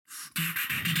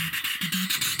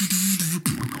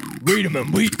Read 'em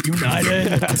and we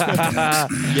united.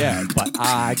 Yeah, but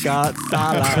I got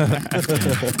Salah.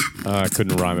 I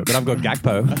couldn't rhyme it, but I've got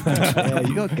Gakpo. Yeah,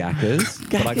 you got Gackers,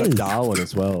 but I got Gackers. Darwin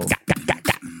as well.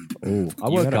 Ooh, I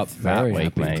You woke had a up fat very week,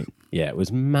 happy. mate. Yeah, it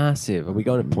was massive. Are we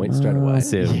going to points straight away?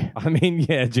 Massive. I mean,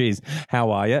 yeah, geez.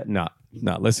 How are you? No,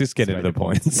 let's just get into the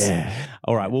points. Yeah.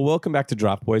 All right. Well, welcome back to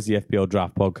Draft Boys, the FPL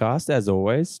Draft Podcast. As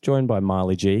always, joined by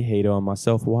Marley G, Hito, and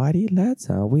myself, Whitey. That's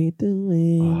how we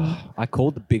doing. I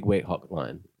called the big weight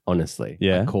hotline, honestly.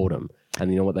 Yeah? I called them.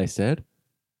 And you know what they said?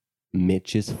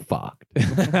 Mitch is fucked.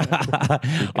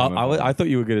 I thought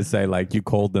you were going to say, like, you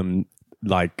called them,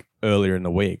 like, earlier in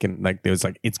the week, and, like, there was,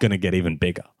 like, it's going to get even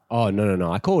bigger. Oh, no.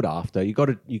 I called after. You got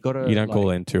to. You don't call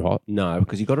in too hot. No,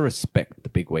 because you got to respect the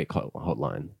big week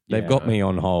hotline. They've got me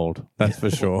on hold. That's for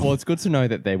sure. Well, it's good to know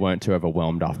that they weren't too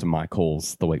overwhelmed after my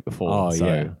calls the week before. Oh, so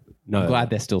yeah. No, I'm glad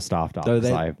they're still staffed up. Though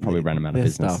Because I probably ran them out of they're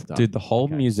business. staffed up. Dude, the whole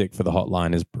music for the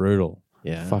hotline is brutal.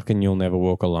 Yeah. Fucking You'll Never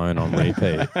Walk Alone on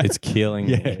repeat. It's killing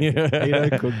me.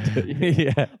 Hito cooked it.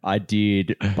 Yeah. I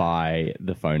did buy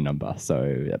the phone number,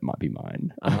 so that might be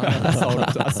mine.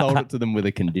 I sold it to them with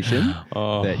a condition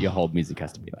that your hold music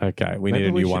has to be there. Okay, we Maybe need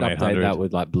a we new should update 1-800. that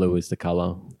with like blue is the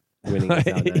color. Winning is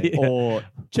our name. Yeah. Or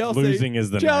Chelsea. Losing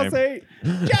is the name.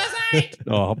 Chelsea.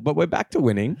 Oh, but we're back to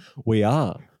winning. We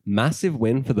are. Massive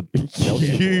win for the Chelsea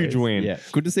Huge boys. win. Yeah,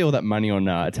 good to see all that money on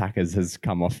attackers has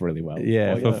come off really well.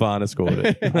 Yeah, Fofana scored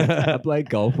it. I played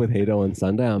golf with Hito on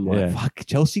Sunday. I'm like, Yeah. fuck,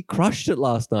 Chelsea crushed it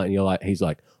last night. And he's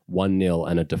like, 1-0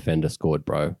 and a defender scored,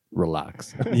 bro.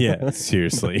 Relax. Yeah,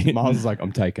 seriously. Miles is like,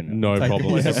 I'm taking it. No I'm taking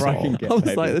problem. whatever I can I get, I was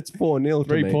baby. like, that's 4-0 to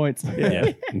 3 me. points.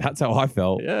 Yeah, that's how I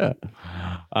felt. Yeah.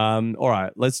 All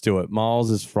right, let's do it.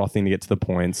 Miles is frothing to get to the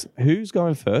points. Who's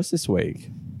going first this week?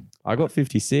 I got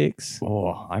 56. Oh,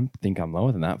 I think I'm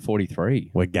lower than that.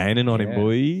 43. We're gaining on him, Yeah.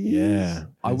 boys. Yeah.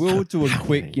 I will do a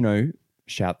quick,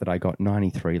 shout that I got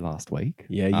 93 last week.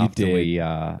 Yeah, you after did. We,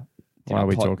 Why are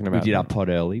we talking about We did that? our pod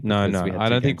early. No, because we had I 2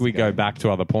 don't think games we to go back to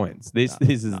other points. This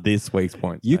is this week's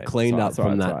points. You mate. cleaned Sorry, up sorry,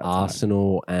 from sorry, that sorry.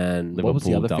 Arsenal and what was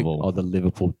the Liverpool other thing? double. Oh, the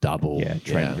Liverpool double. Yeah,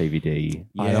 Trent VVD.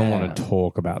 I don't want to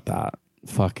talk about that.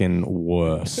 Fucking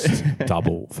worst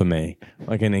double for me.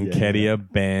 Like an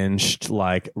Nketiah benched,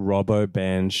 like Robbo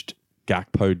benched,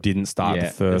 Gakpo didn't start Yeah,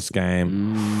 the first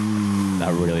game.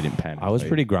 That really didn't pan out. I was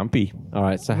pretty grumpy. All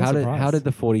right. So I'm how surprised. did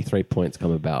the 43 points come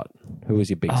about? Who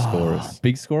was your big scorers?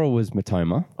 Big scorer was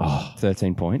Matoma.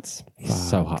 13 points. He's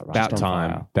so hot. Right? About on time.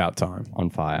 fire. About time.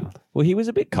 On fire. Well, he was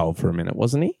a bit cold for a minute,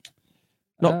 wasn't he?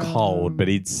 Not cold, but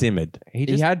he'd simmered.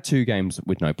 He had 2 games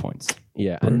with no points.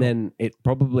 Yeah, and then it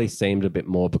probably seemed a bit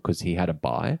more because he had a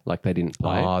bye, like they didn't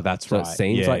play. Oh, that's so right. it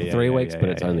seems like 3 weeks, but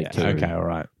it's only 2. Okay, all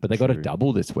right. But they got a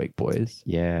double this week, boys.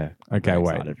 Yeah. Okay, I'm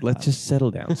wait. excited for Let's that. just settle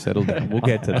down. Settle down. We'll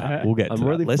get to that. We'll get I'm to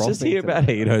really that. Let's just frothing hear about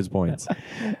Hito's points.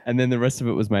 And then the rest of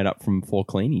it was made up from 4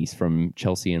 cleanies from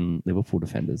Chelsea and Liverpool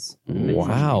defenders.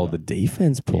 Wow, the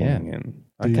defense pulling in.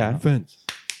 Okay.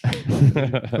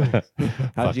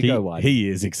 How'd you go, Whitey? He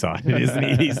is excited, isn't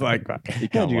he? He's like,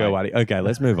 how'd you go, Whitey? Okay,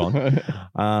 let's move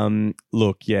on.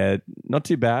 Look, yeah, not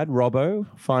too bad. Robbo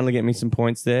finally get me some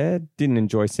points there. Didn't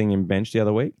enjoy seeing him bench the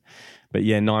other week. But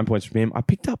yeah, 9 points from him. I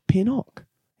picked up Pinnock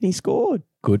and he scored.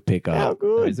 Good pickup. How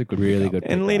good. He's a good Really pickup.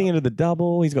 good. And leading into the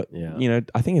double, he's got, Yeah.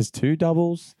 I think it's 2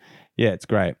 doubles. Yeah, it's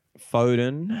great.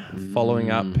 Foden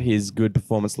following up his good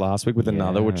performance last week with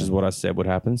another, which is what I said would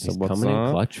happen. So He's what's coming in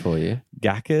up? clutch for you.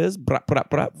 Gackers,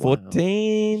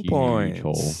 14 Huge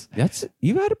points.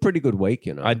 You had a pretty good week,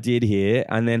 you know. I did here,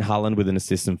 and then Haaland with an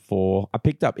assist and 4. I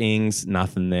picked up Ings,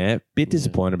 nothing there. Bit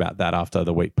disappointed about that after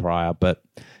the week prior, but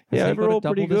yeah, Has he got a overall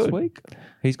double pretty this good. week?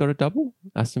 He's got a double,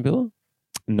 Aston Villa.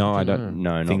 No, I don't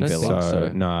No, think not so. Villa. so.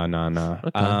 No.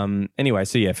 Okay. Anyway,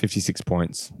 so yeah, 56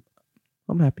 points.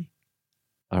 I'm happy.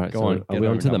 All right, Go so on, are get we it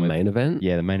on to the done with. main event?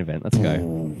 Yeah, the main event. Let's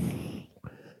go.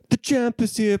 The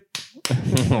championship.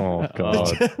 Oh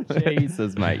God!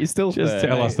 Jesus, mate. You're still Just third,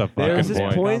 tell mate. us the There fucking is just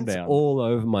point. points Calm down. all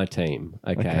over my team.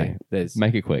 Okay. There's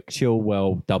Make it quick.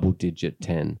 Chilwell, double digit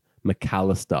 10.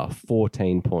 McAllister,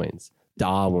 14 points.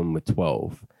 Darwin with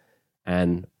 12.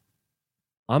 And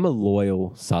I'm a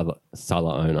loyal Salah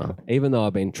owner, even though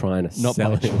I've been trying to Not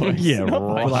sell by him choice. Yeah, Not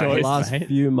by right. for like the choice, last mate.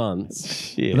 few months.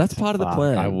 Shit. But that's part of the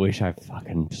plan. I wish I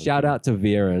fucking... Shout out to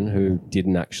Viren, who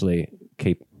didn't actually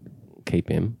keep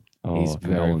him. He's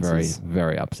very, very, condolences.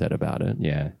 very upset about it.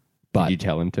 Yeah. But Did you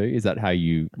tell him to? Is that how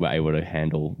you were able to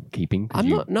handle keeping? 'Cause I'm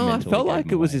you not. No, I mentally felt gave like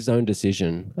him it was away? his own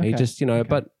decision. He Okay, just,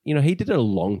 but he did it a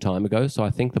long time ago, so I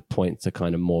think the points are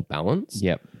kind of more balanced.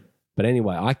 Yep. But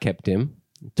anyway, I kept him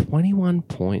 21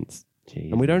 points,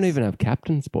 and we don't even have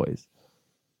captains, boys.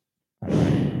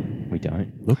 We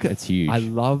don't. Look at It's huge. I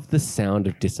love the sound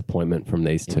of disappointment from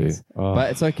these two. Yes.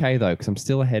 But it's okay though, because I'm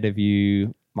still ahead of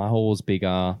you. My haul's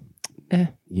bigger.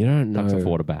 You don't know. Tucks a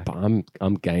quarter back. But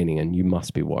I'm gaining, and you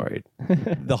must be worried.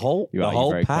 The whole You are, the you're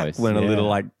whole very pack close. went a Yeah. little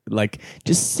like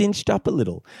just cinched up a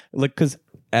little. Like because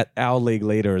at our league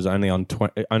leader is only on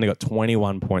only got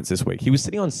 21 points this week. He was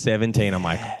sitting on 17. I'm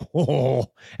like, oh,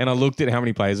 and I looked at how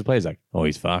many players he plays. Like, oh,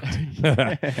 he's fucked.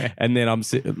 And then I'm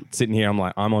sitting here. I'm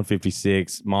like, I'm on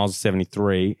 56. Miles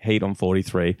 73. Heat on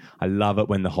 43. I love it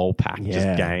when the whole pack Yeah.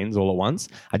 just gains all at once.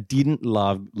 I didn't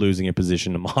love losing a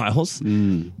position to Miles.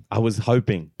 I was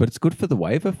hoping, But it's good for the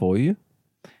waiver for you.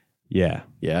 yeah.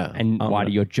 Yeah. And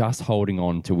Whitey, you're just holding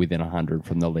on to within 100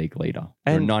 from the league leader.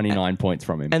 You're And- 99 points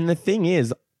from him. And the thing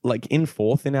is, like in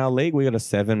fourth in our league, we got a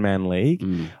 7-man league.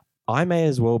 I may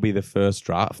as well be the first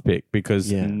draft pick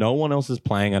because Yeah. no one else is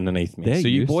playing underneath me. They're so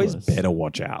you boys useless. better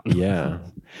watch out. Yeah.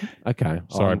 Okay.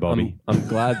 Sorry, Bobby. I'm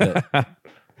glad that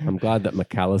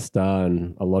McAllister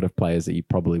and a lot of players that you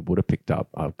probably would have picked up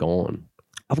are gone.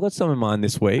 I've got some in mind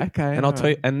this week. Okay, And I'll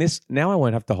tell you, and this, now I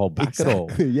won't have to hold back at all.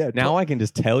 Yeah. Now I can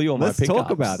just tell you all Let's my pickups. talk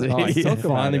about it. Oh, Let's yeah. talk about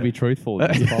Finally it. be truthful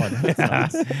in this pod. That's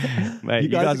nice. Mate, you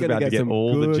guys are about to get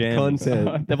all the gems.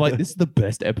 content. They're like, this is the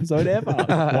best episode ever.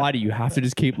 Why do you have to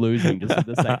just keep losing just for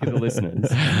the sake of the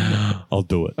listeners? I'll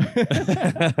do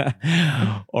it.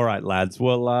 All right, lads.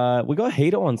 Well, we got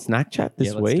Heater on Snack Chat this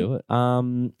Yeah, let's week. do it.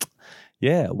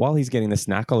 Yeah, while he's getting the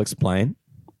snack, I'll explain.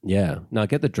 Yeah. No,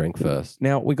 get the drink first.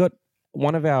 Now, we got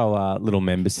one of our little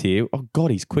members here. Oh,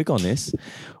 God, he's quick on this.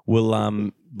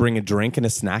 Will bring a drink and a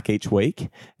snack each week,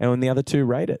 and when the other two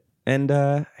rate it. And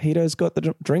Hito's got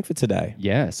the drink for today.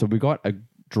 Yeah, so we got a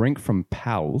drink from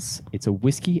Pals. It's a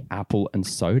whiskey, apple, and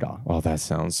soda. Oh, that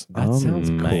sounds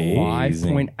amazing.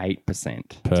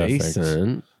 5.8%. Perfect.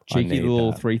 Decent. Cheeky need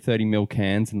little that. 330ml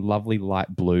cans and lovely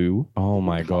light blue. Oh,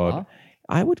 my God.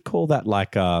 I would call that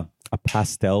like a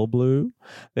pastel blue.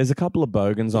 There's a couple of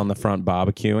bogans on the front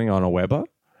barbecuing on a Weber,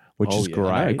 which is I know,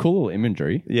 great. cool little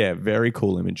imagery. Yeah, very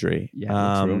cool imagery. Yeah,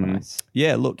 looks real nice.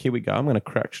 Yeah, look, here we go. I'm going to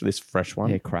crack this fresh one.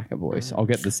 Yeah, cracker voice. I'll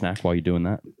get the snack while you're doing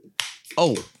that.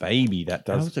 Oh, baby, that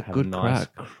That does was a have good nice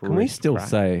crack. Can we crisp still crack.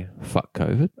 say fuck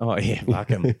COVID? Oh, yeah, fuck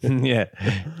him. Yeah,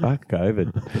 fuck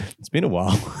COVID. It's been a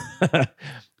while.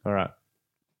 All right.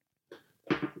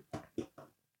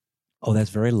 Oh,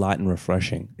 that's very light and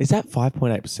refreshing. Is that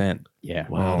 5.8%? Yeah.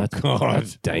 Wow, Oh, that's, God.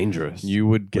 that's dangerous. You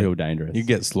would get Real dangerous. you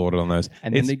get slaughtered on those.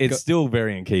 And then it's they it's go- still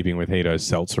very in keeping with Hito's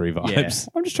seltzery Yeah. vibes.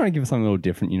 I'm just trying to give us something a little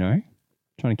different, you know?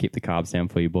 Trying to keep the carbs down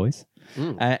for you boys.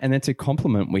 And then to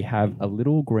compliment, we have a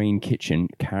Little Green Kitchen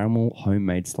caramel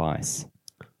homemade slice.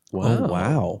 Oh,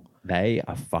 wow. They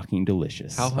are fucking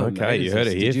delicious. How homemade Okay, is you heard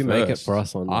this? it here Did you make it first. for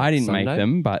us on I didn't make Sunday?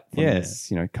 them, but from Yeah.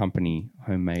 this, company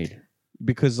homemade.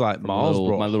 Because like Miles little-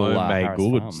 brought my little, homemade Harris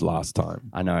goods Farm. last time.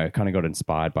 I know, kind of got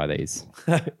inspired by these.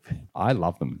 I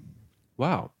love them.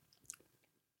 Wow.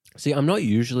 See, I'm not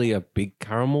usually a big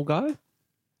caramel guy,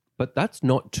 but that's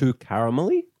not too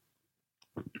caramelly.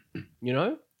 You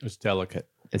know? It's delicate.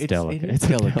 It's It delicate. is It's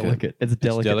delicate. delicate. It's a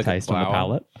delicate delicate taste on the flour.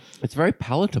 palate. It's very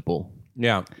palatable.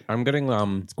 Yeah, I'm getting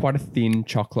It's quite a thin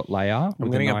chocolate layer. I'm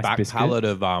with getting a a nice back biscuit. palate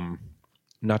of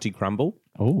nutty crumble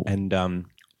Oh, and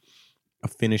a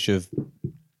finish of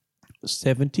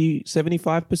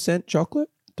 75% chocolate,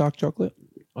 dark chocolate.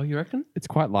 Oh, you reckon? it's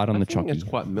quite light on the I think chocolate. it's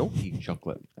quite milky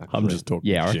chocolate. I'm actually. just talking.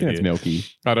 Yeah, I reckon shit it's here. milky.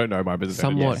 I don't know my business.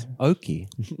 somewhat oaky.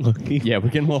 Yeah, we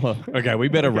can more. Okay, we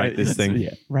better rate this thing.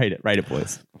 Yeah, rate it,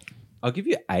 boys. I'll give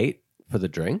you 8 for the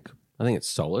drink. I think it's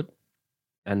solid.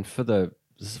 And for the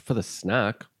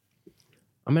snack,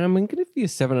 I mean, I'm going to give you a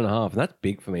 7.5. And that's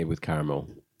big for me with caramel.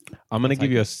 I'm going to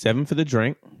give you a 7 for the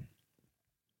drink.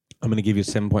 I'm going to give you a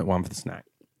 7.1 for the snack.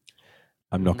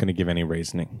 I'm not going to give any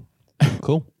reasoning.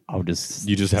 Cool. I'll just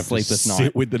You just have sleepless to night.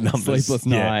 sit with the numbers. Sleepless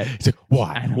night. It's like,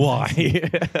 why? Why?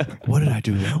 What did I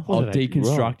do wrong? I'll did I do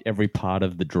wrong? deconstruct every part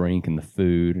of the drink and the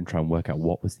food and try and work out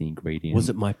what was the ingredient. Was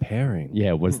it my pairing?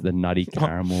 Yeah, was the nutty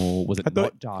caramel? Was it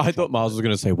not dark? I thought Miles was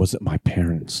going to say, was it my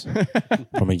parents?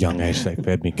 From a young age, they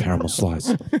fed me caramel slice,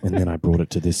 and then I brought it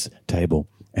to this table,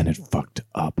 and it fucked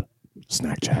up.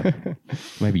 Snack chat.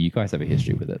 Maybe you guys have a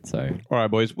history with it. So All right,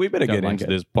 boys, we better Don't get like into it.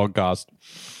 this podcast.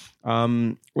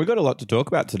 We've got a lot to talk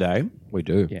about today. We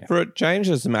do. Yeah. For a change,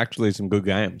 there's some good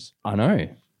games. I know.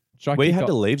 Should I We kick had off?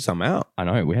 to leave some out. I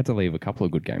know. We had to leave a couple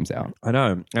of good games out. I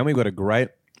know. And we've got a great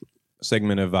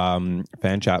segment of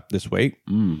fan chat this week.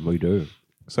 We do.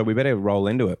 So we better roll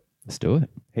into it. Let's do it.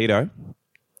 Hito,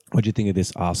 what do you think of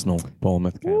this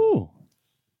Arsenal-Bournemouth game? Ooh.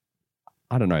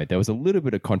 I don't know. There was a little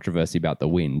bit of controversy about the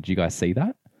win. Did you guys see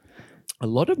that? A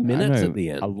lot of minutes at the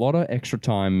end. A lot of extra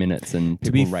time minutes and people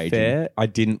To be raging. fair, I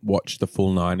didn't watch the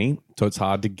full 90, so it's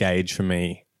hard to gauge for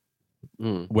me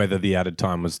whether the added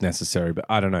time was necessary. But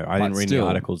I don't know. I didn't read still, the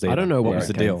articles either. I don't know What where was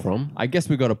it the came deal from. I guess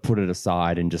we got to put it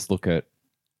aside and just look at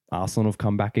Arsenal have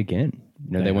come back again.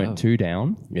 You know, They they went have. 2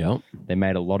 down. Yeah. They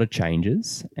made a lot of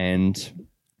changes and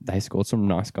they scored some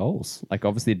nice goals. Like,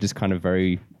 obviously, just kind of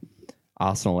very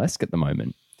Arsenal-esque at the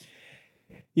moment.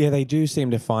 Yeah, they do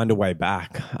seem to find a way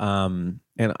back. And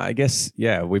I guess,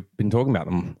 yeah, we've been talking about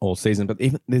them all season, but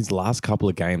even these last couple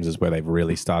of games is where they've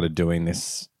really started doing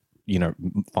this, you know,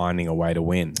 finding a way to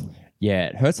win. Yeah,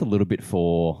 it hurts a little bit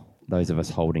for those of us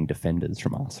holding defenders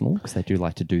from Arsenal because they do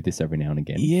like to do this every now and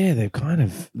again. Yeah, they've kind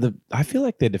of I feel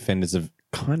like their defenders have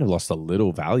kind of lost a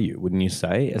little value, wouldn't you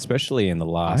say? Especially in the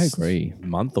last agree.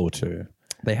 month or two.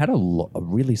 They had a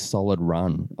really solid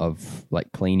run of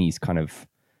like cleanies kind of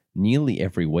nearly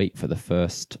every week for the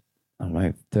first,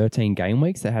 13 game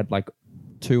weeks. They had like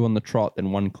 2 on the trot,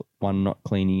 then one not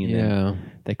cleanie. And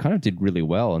then they kind of did really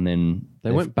well. And then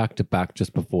They went back to back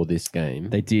just before this game.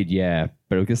 They did, yeah.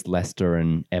 But it was just Leicester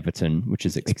and Everton, which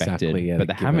is expected. Exactly, yeah, but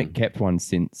they given. haven't kept one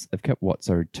since. They've kept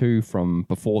 2 from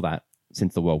before that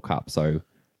since the World Cup. So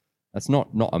that's not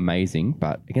amazing.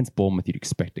 But against Bournemouth, you'd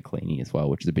expect a cleanie as well,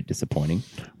 which is a bit disappointing.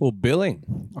 Well,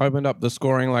 Billing opened up the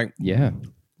scoring like, Yeah.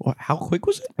 how quick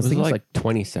was it? was it like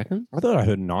 20 seconds? I thought I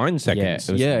heard 9 seconds.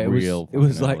 Yeah, it was It real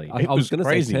was like, early. I It was was going to say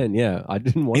crazy. 10. Yeah, I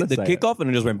didn't want to Hit the say kickoff and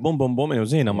it just went boom, boom, boom, and it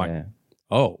was in. I'm like, Yeah.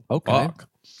 oh, Okay. fuck.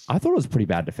 I thought it was pretty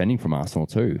bad defending from Arsenal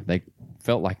too. They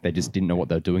felt like they just didn't know what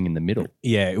they were doing in the middle.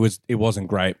 Yeah, it wasn't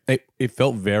great. It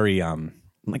felt very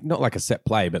like not like a set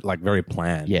play, but like very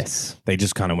planned. Yes. They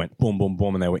just kind of went boom, boom,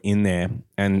 boom, and they were in there.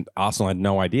 And Arsenal had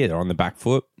no idea. They're on the back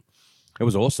foot. It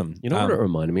was awesome. You know what it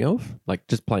reminded me of? Like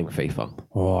just playing FIFA.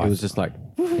 Oh, It was just like,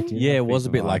 yeah, it was a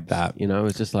bit like that. you know, it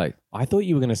was just like, I thought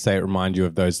you were going to say it reminded you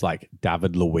of those like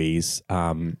David Luiz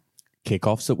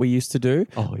kickoffs that we used to do,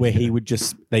 where he would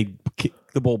just they kick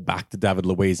the ball back to David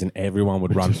Luiz and everyone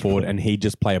would run forward and he'd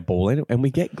just play a ball in it, and we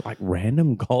get like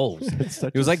random goals.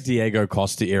 It was like Diego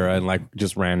Costa era, and like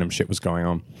just random shit was going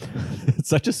on. it's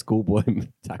such a schoolboy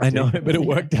tactic. I know, but it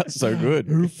worked out so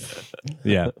good.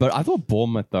 Yeah, But I thought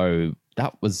Bournemouth, though,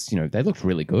 that was, they looked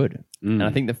really good. And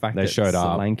I think the fact They that showed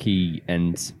up. Solanke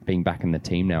and being back in the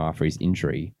team now after his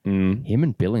injury, him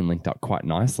and Billing linked up quite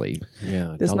nicely.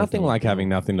 Yeah. there's nothing like having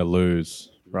nothing to lose,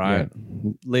 right?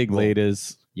 League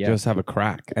leaders just have a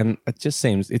crack, and it just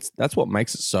seems that's what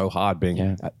makes it so hard being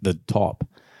at the top,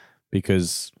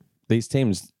 because these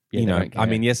teams, they don't care. I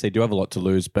mean, yes, they do have a lot to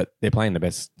lose, but they're playing the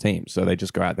best team, so they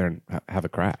just go out there and have a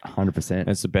crack. 100%. And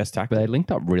it's the best But tactic. they linked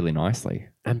up really nicely.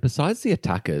 And besides the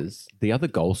attackers, the other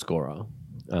goal scorer,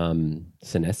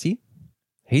 Senesi,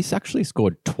 he's actually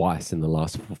scored twice in the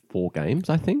last 4 games,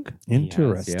 I think.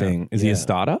 Interesting. Is he a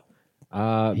starter?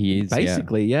 He is,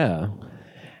 basically, yeah.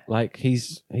 Like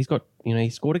he's got, he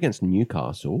scored against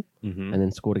Newcastle Mm-hmm. and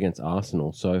then scored against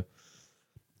Arsenal. So,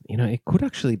 it could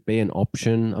actually be an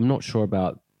option. I'm not sure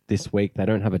about this week. They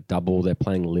don't have a double. They're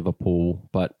playing Liverpool,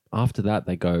 but after that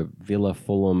they go Villa,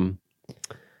 Fulham,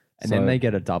 And then they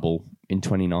get a double in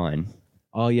 29.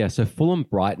 Oh yeah, so Fulham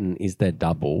Brighton is their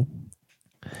double.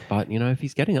 But if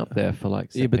he's getting up there for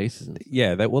like set pieces,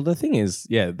 Yeah. Well, the thing is,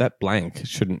 that blank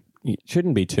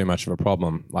shouldn't be too much of a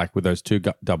problem. Like with those 2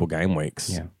 double game weeks.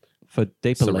 Yeah. for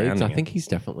deeper leagues, Surrounding I it. think he's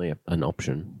definitely an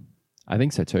option. I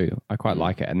think so too. I quite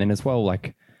like it. And then as well,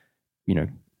 like,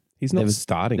 He's not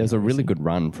starting. there's a really good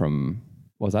run from,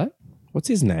 what was that? What's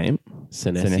his name?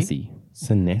 Senesi.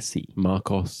 Senesi.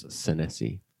 Marcos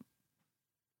Senesi.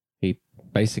 He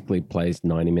basically plays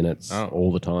 90 minutes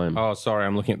all the time. Oh, sorry,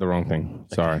 I'm looking at the wrong thing.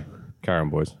 Sorry. Carry on,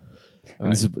 boys.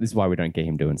 And this is why we don't get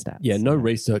him doing stats. Yeah, no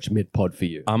research mid-pod for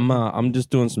you. I'm just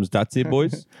doing some stats here,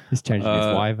 boys. He's changing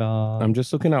his waiver. I'm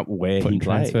just looking up where putting he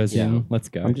plays. transfers in. Yeah. Let's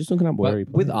go. I'm just looking up where he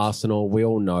But plays. with Arsenal, we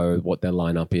all know what their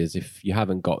lineup is. If you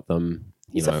haven't got them,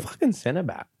 He's a fucking centre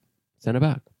back. centre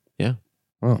back. Yeah.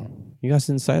 Oh, you guys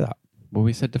didn't say that. Well,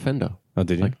 we said defender. Oh,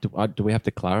 did you? Like, do we have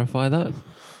to clarify that?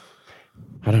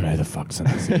 I don't know who the fuck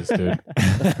Senesi is,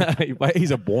 dude.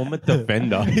 He's a Bournemouth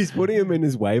defender. He's putting him in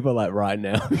his waiver like right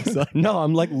now. He's like, No,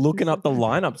 I'm like looking up the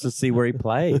lineups to see where he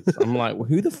plays. I'm like,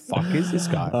 who the fuck is this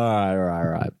guy? all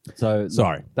right. So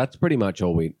Sorry. that's pretty much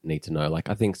all we need to know. Like,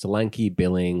 I think Solanke,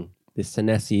 Billing, this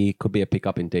Senesi could be a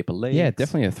pickup in deeper leagues. yeah,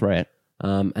 definitely a threat.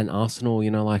 And Arsenal,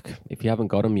 like if you haven't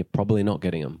got them, you're probably not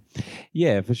getting them.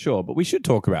 Yeah, for sure. But we should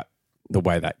talk about the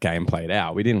way that game played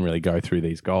out. We didn't really go through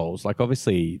these goals. Like,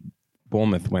 obviously,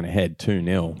 Bournemouth went ahead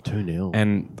 2-0. 2-0.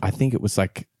 And I think it was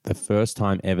like the first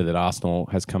time ever that Arsenal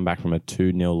has come back from a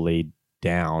 2-0 lead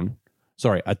down.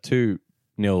 Sorry, a 2-0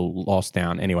 loss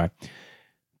down. Anyway,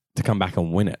 to come back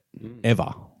and win it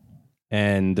ever.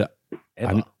 And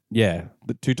Ever?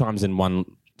 the 2 times in one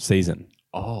season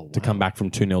Oh, to come back from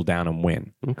 2-0 down and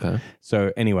win. Okay.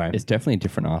 So anyway, It's definitely a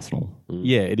different Arsenal.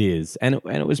 yeah, it is. And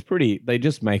it was pretty, they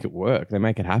just make it work. They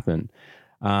make it happen.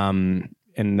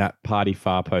 And that Party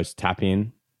far post tap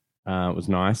in was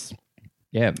nice.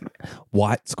 Yeah,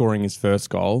 White scoring his first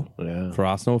goal Yeah. for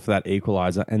Arsenal for that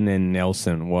equaliser. And then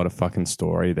Nelson, what a fucking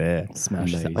story there.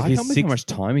 smashed. Amazing. I He's can't believe six- how much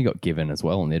time he got given as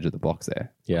well on the edge of the box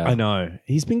there. Yeah. I know.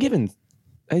 He's been given,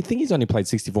 I think he's only played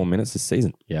 64 minutes this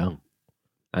season. Yeah.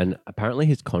 And apparently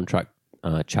his contract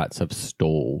chats have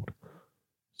stalled.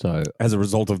 So, As a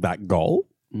result of that goal,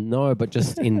 no, but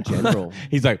just in general.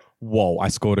 he's like, whoa, I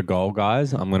scored a goal,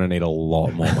 guys. I'm going to need a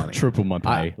lot more money. Triple my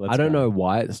pay. I don't know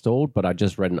why it stalled, but I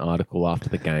just read an article after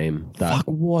the game that. Fuck,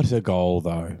 what a goal,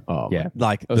 though. Oh, Yeah.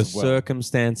 Like the As well.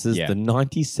 circumstances, Yeah. the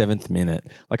 97th minute.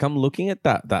 Like I'm looking at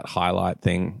that highlight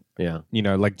thing, Yeah. you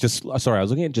know, like just sorry, I was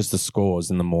looking at just the scores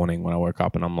in the morning when I woke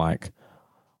up and I'm like,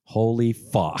 holy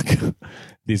fuck.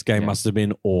 This game Yeah. must have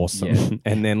been awesome. Yeah.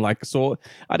 And then I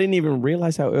didn't even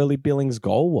realize how early Billings'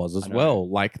 goal was as know. well.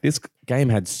 Like this game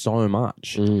had so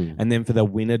much. Mm. And then for the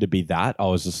winner to be that, I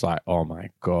was just like, oh my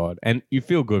God. And you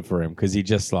feel good for him because he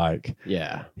just like,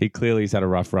 Yeah. he clearly has had a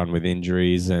rough run with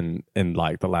injuries and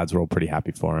like the lads were all pretty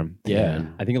happy for him. Yeah.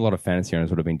 I think a lot of fantasy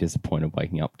owners would have been disappointed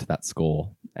waking up to that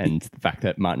score and the fact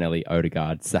that Martinelli,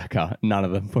 Odegaard, Saka, none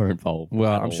of them were involved.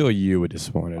 Well, at I'm all. sure you were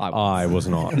disappointed. I I was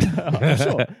not. I'm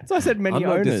sure. So I said many I'm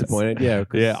not owners. disappointed. Yeah.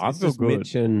 'cause Yeah, I it's feel just good.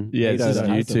 Mitch and Yeah, it's Vito just that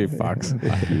you has two them.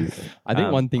 fucks. I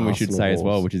think one thing we should Arsenal say as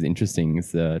well, Wolves. which is interesting,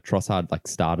 is Trossard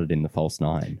started in the false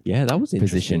 9 Yeah, that was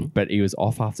interesting. position, but he was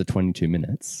off after 22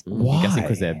 minutes. Why? I'm guessing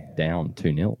because they're down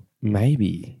 2-0.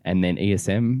 Maybe. And then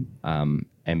ESM,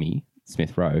 Emmy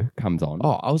Smith Rowe comes on.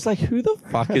 Oh, I was like, who the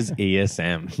fuck is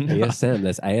ESM? ASM.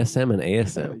 There's ASM and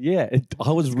ASM. Yeah,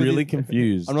 I was really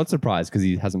confused. I'm not surprised because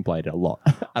he hasn't played a lot.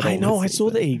 At I all know. I this saw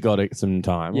season. that he got it some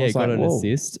time. I Yeah, he was got like, an whoa.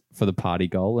 assist for the party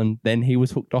goal, and then he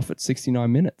was hooked off at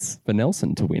 69 minutes for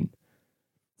Nelson to win.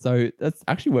 So that's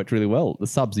actually worked really well. The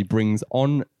subs, he brings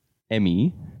on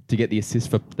Emmy to get the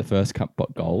assist for the first cup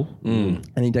goal, and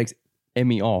he takes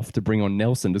Emmy off to bring on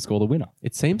Nelson to score the winner.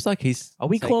 It seems like he's. Are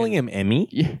we calling him Emmy?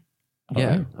 Yeah.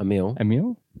 Yeah, Emil.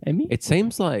 Emmy? It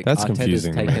seems like That's Arteta's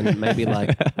confusing. taken maybe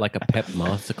like a Pep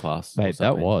masterclass. or Mate,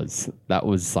 something. that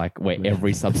was like where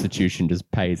every substitution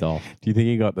just pays off. Do you think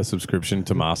he got the subscription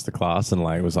to Masterclass and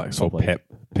like was like saw Probably.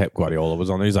 Pep Guardiola was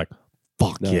on there? He's like,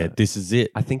 fuck No. yeah, this is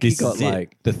it. I think this he got is it.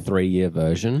 like the 3-year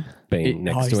version being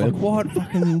next he's to him. like, what?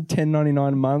 Fucking $10.99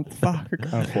 a month? Fuck, I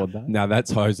can't afford that. Now that's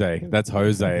Jose. That's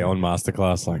Jose on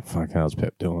Masterclass. Like, fuck, how's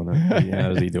Pep doing it? Yeah,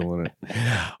 how's he doing it?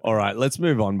 All right, let's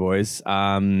move on, boys.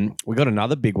 We got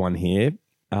another big one here.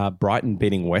 Brighton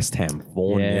beating West Ham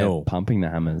 4-0. Pumping the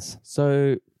hammers.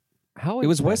 So how It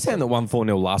was West Ham that won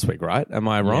 4-0 last week, right? Am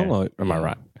I wrong Yeah. or am I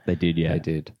right? They did, yeah. they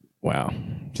did? Wow.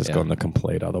 Just Yeah. gone the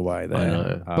complete other way there. I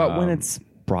know. But when it's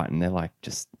Brighton, they're like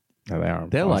just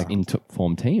They're like in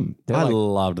form team. I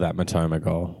loved that Matoma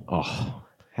goal. oh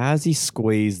How's he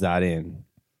squeezed that in?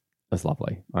 That's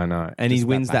lovely. I know. And he Just that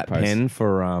wins back that post. pen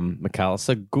for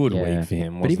McAllister. Good Yeah. week for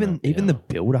him, But wasn't even it? the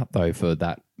build up though for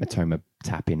that Matoma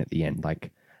tap in at the end,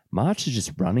 like March is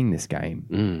just running this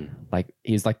game. Like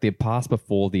he's like the pass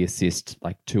before the assist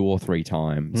like 2 or 3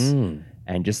 times.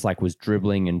 And just like was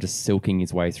dribbling and just silking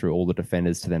his way through all the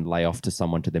defenders to then lay off to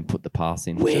someone to then put the pass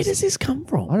in. Where Just- does this come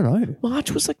from? I don't know.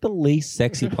 March was like the least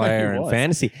sexy player He in was.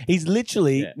 fantasy. He's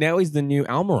literally, Yeah. now he's the new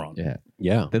Almiron. Yeah.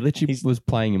 yeah. They literally was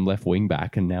playing him left wing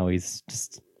back and now he's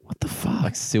just What the fuck?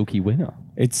 like silky winner.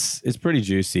 It's pretty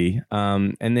juicy.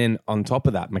 And then on top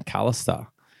of that, McAllister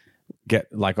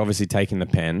obviously taking the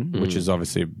pen, which is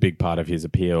obviously a big part of his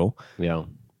appeal. Yeah.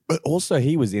 But also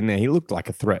he was in there. He looked like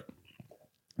a threat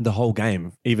the whole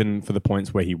game, even for the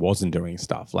points where he wasn't doing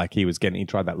stuff. Like he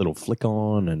tried that little flick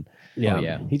on and Yeah. Oh,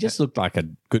 yeah. he just looked like a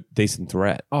good, decent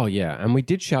threat. Oh yeah, and we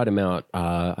did shout him out.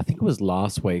 I think it was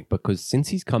last week because since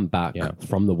he's come back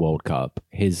from the World Cup,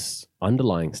 his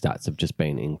underlying stats have just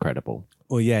been incredible.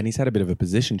 Well, yeah, and he's had a bit of a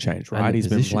position change, right? the He's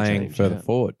been position playing change, further yeah.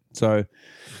 forward. So,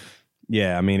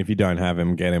 yeah, I mean, if you don't have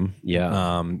him, get him.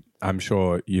 Yeah. I'm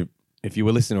sure if you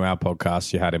were listening to our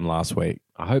podcast, you had him last week.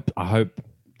 I hope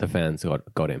the fans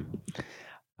got him.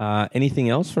 Anything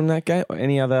else from that game?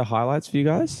 Any other highlights for you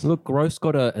guys? Look, Gross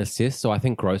got an assist, so I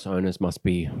think Gross owners must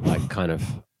be like kind of,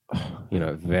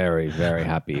 very, very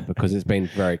happy because it's been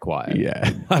very quiet. Yeah,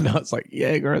 I know. It's like,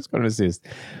 yeah, Gross got an assist.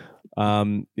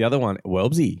 The other one,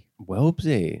 Welbsy,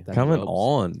 Welbsy. coming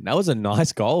on. That was a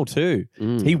nice goal too.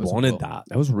 He wanted that.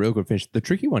 That was a real good finish. The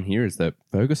tricky one here is that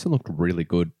Ferguson looked really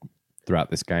good throughout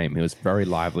this game. He was very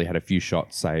lively, had a few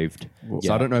shots saved.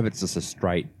 So I don't know if it's just a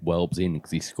straight Welbs in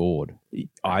because he scored.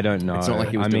 I don't know. It's not like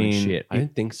he was doing shit. I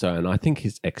don't think so. And I think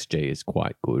his XG is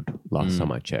quite good last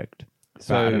time I checked.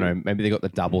 So I don't know. Maybe they got the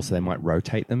double, so they might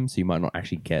rotate them. So you might not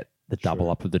actually get the double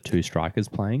up of the two strikers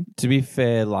playing. To be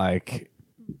fair, like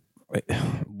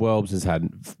Welbs has had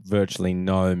virtually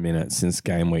no minutes since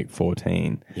game week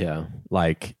 14. Yeah.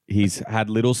 Like he's had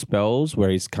little spells where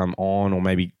he's come on or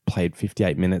maybe played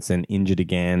 58 minutes and injured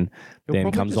again, then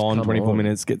probably comes just on come 24 on.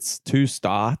 minutes, gets 2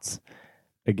 starts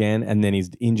again, and then he's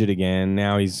injured again.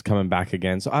 Now he's coming back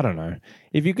again. So I don't know.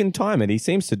 If you can time it, he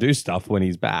seems to do stuff when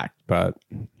he's back, but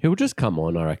He'll just come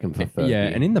on, I reckon, for 30. Yeah,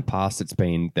 and in the past,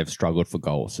 they've struggled for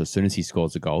goals. So as soon as he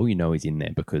scores a goal, you know he's in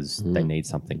there because they need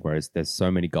something. Whereas there's so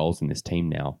many goals in this team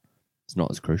now, it's not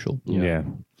as crucial. yeah.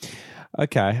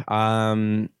 Okay.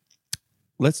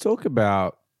 Let's talk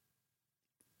about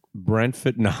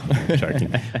Brentford. No, I'm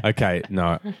joking. Okay,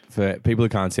 no. For people who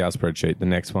can't see our spreadsheet, the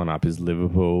next one up is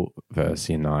Liverpool versus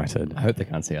United. I hope they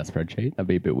can't see our spreadsheet. That'd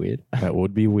be a bit weird. That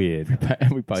would be weird.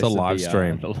 We posted live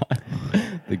stream.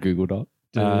 the Google Doc.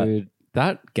 Dude,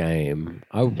 that game.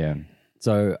 Yeah.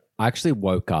 So I actually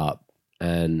woke up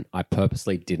and I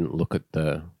purposely didn't look at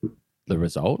the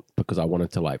result because I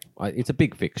wanted to it's a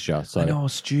big fixture. So I know,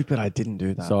 stupid. I didn't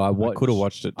do that. So I could have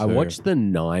watched it too. I watched the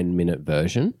 9-minute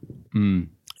version, Mm.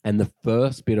 and the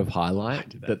first bit of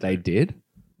highlight that they did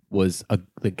was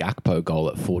the Gakpo goal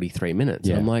at 43 minutes.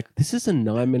 Yeah. And I'm like, this is a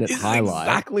 9-minute This is highlight.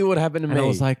 exactly what happened to And me. I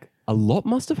was like, a lot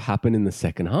must have happened in the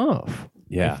second half.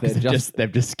 yeah. They're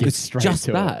They've just skipped It's straight just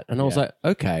to that. it. And I was like,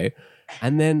 okay.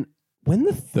 And then when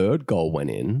the third goal went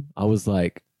in, I was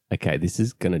like, okay, this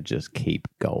is going to just keep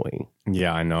going.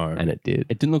 Yeah, I know. And it did.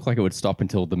 It didn't look like it would stop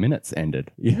until the minutes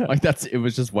ended. Yeah. Like it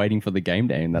was just waiting for the game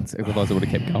to end. Otherwise it would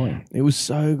have kept going. It was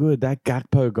so good. That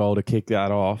Gakpo goal to kick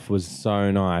that off was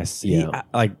so nice. Yeah.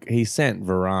 He sent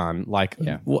Varane.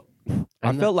 Yeah. What?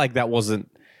 I felt like that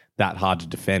wasn't that hard to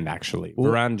defend, actually.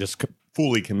 Varane just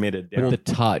fully committed But down. the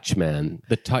touch, man.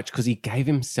 The touch, because he gave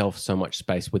himself so much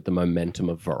space with the momentum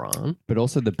of Varane. But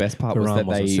also the best part was Varane that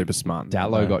wasn't they super smart.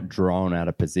 Dallo got drawn out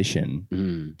of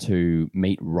position to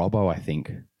meet Robbo, I think,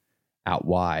 out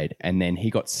wide. And then he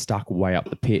got stuck way up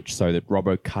the pitch so that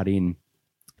Robbo cut in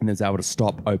and was able to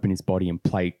stop, open his body and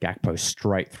play Gakpo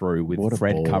straight through with What a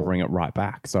Fred ball. covering it right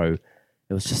back. So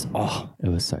it was just, it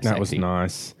was so That was sexy.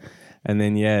 nice. And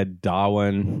then,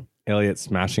 Darwin, Elliot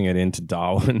smashing it into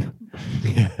Darwin.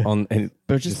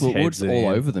 But just heads Wood's it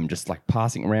all in. over them, just like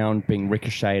passing around, being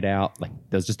ricocheted out. Like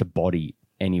there's just a body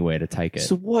anywhere to take it.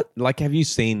 So what? Like, have you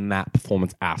seen that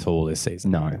performance at all this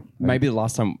season? No. Maybe the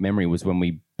last time memory was when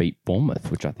we beat Bournemouth,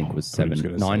 which I think was I was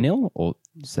gonna say. 9-0 or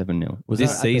 7-0. Was This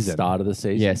that at season? the start of the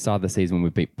season? Yeah, start of the season when we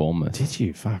beat Bournemouth. Did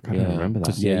you? Fuck, I don't remember that.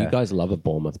 'Cause, you guys love a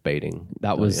Bournemouth beating.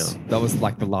 That was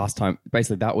like the last time.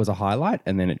 Basically, that was a highlight,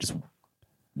 and then it just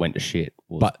went to shit.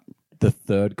 But the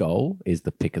third goal is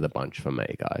the pick of the bunch for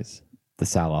me, guys. the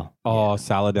Salah. Oh,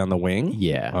 Salah down the wing?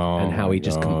 Yeah. Oh and how my he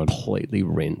just God. completely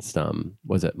rinsed,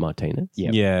 was it Martinez?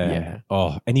 Yep. Yeah. Yeah.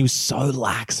 Oh, and he was so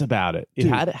lax about it. It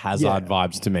had Hazard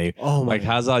vibes to me. Oh my Like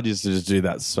Hazard used to just do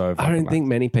that so I fucking don't think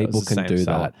many That was people the can same do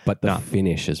Salah. that, but the No.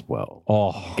 finish as well.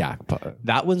 Oh, Gakpo.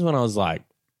 that was when I was like,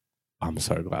 I'm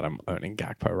so glad I'm owning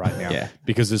Gakpo right now. Yeah.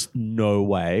 Because there's no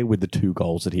way with the 2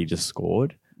 goals that he just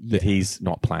scored that he's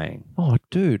not playing. Oh,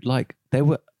 dude, like they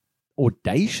were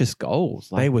audacious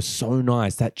goals. Like, They were so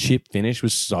nice. That chip finish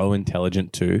was so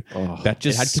intelligent too. oh, That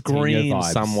just had Coutinho screamed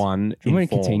vibes. someone Do you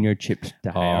remember in when form. Coutinho chipped De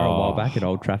Gea a while back at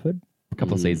Old Trafford? A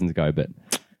couple of seasons ago, but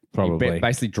Probably. he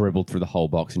basically dribbled through the whole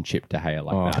box and chipped De Gea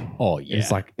like that. oh yeah, It's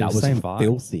like that the was same vibe.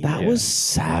 filthy. That was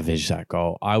savage, that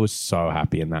goal. I was so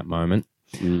happy in that moment.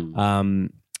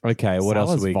 Okay, what else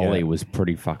Salah's did we volley get? was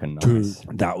pretty fucking nice.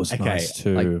 That was nice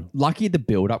too. Like, lucky the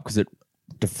build up because it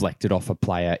deflected off a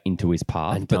player into his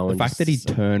path. And But Darwin the fact that he just-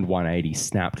 turned 180,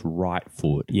 snapped right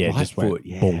foot. yeah, right just went foot,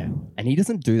 yeah. boom. And he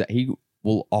doesn't do that. He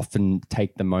will often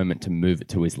take the moment to move it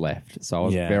to his left. So I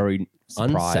was Yeah. very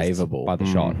surprised Unsavable. by the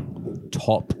shot.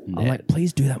 top. I'm like,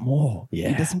 please do that more. Yeah.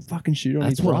 He doesn't fucking shoot on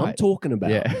That's his what right. I'm talking about.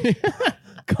 Yeah.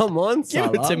 Come on,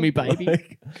 Give it to me,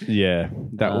 baby. Yeah,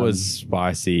 that was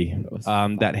spicy.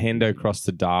 That Hendo cross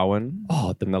to Darwin.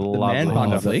 Oh, And the lovely man bun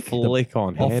the flick. flick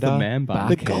on Off header. the man bun.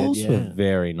 The Backhand, goals were yeah.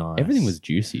 very nice. Everything was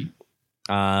juicy.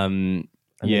 And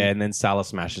then Salah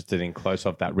smashes it in close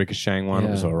off that ricocheting one. It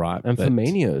was Yeah. all right. And but-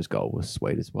 Firmino's goal was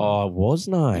sweet as well. Oh, it was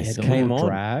nice. The Came little on.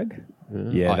 drag.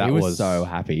 Yeah, Oh, that he was so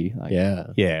happy. Like, yeah.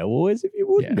 Yeah, well, as if you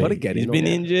wouldn't Yeah. be? Gotta get He's in been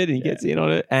on it. injured and he gets in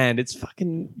on it. And it's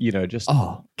fucking, just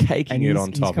Oh, caking and it he's,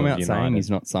 on top he's come of out United. saying he's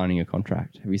not signing a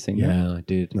contract. Have you seen that? Yeah, I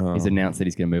did. No. He's announced that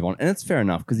he's going to move on. And it's fair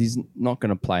enough because he's not going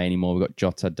to play anymore. We've got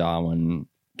Jota, Darwin,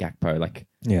 Gakpo. Like,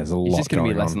 Yeah, there's a lot he's just going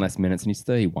to be less on. and less minutes, and he's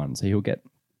 31, so he'll get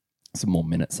some more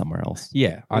minutes somewhere else.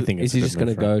 Yeah, I think Is he just going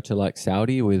to go to like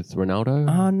Saudi with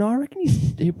Ronaldo? No, I reckon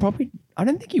he'll probably. I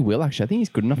don't think he will actually. I think he's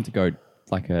good enough to go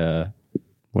like a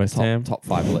West Ham. top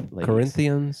 5 leagues.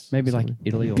 Corinthians? Maybe like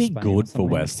Italy or Be Spain. or good for something.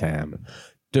 West Ham.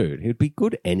 Dude, he'd be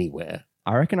good anywhere.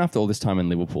 I reckon after all this time in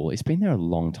Liverpool, he's been there a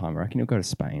long time. I reckon he'll go to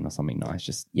Spain or something nice.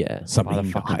 Just Yeah. by the Something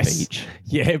fucking nice. beach.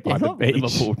 Yeah, by the not beach.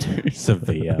 Liverpool, dude.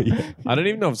 Sevilla. I don't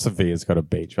even know if Sevilla's got a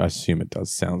beach. I assume it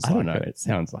does. Sounds I like don't know. it. It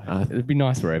sounds like it'd be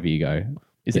nice wherever you go.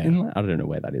 Is it Yeah. inland? I don't know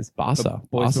where that is. Barca. But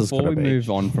boys, Barca's before got a we beach. move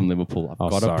on from Liverpool, I've Oh,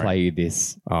 got to sorry. play you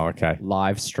this Oh, okay.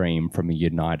 live stream from a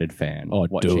United fan Oh,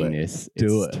 do watching it. this.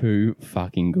 Do It's it. too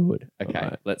fucking good. Okay,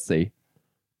 Alright. let's see.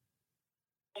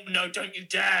 Oh, no, don't you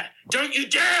dare! Don't you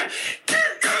dare! Don't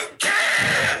you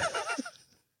dare!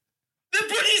 The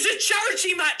Buddy's a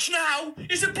charity match now!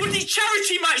 It's a Buddy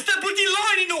charity match! They're Buddy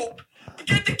lining up!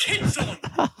 Get the kids on!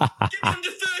 Get the under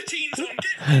 13s on!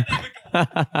 There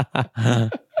we go!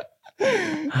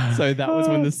 So that was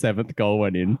when the 7th goal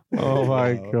went in. Oh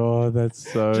my god,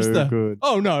 that's so Just the- good.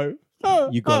 Oh no!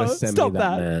 Oh, You gotta oh, send stop me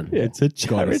that, man. It's a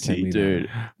Gotta send charity, me Dude,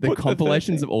 the What the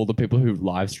compilations of all the people who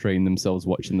live stream themselves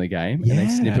watching the game and they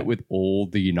snip Yeah. it with all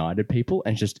the United people,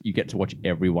 and it's just you get to watch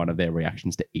every one of their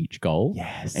reactions to each goal.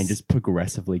 Yes. And just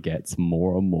progressively gets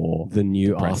more and more. The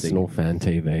new Depressing. Arsenal fan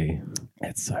TV.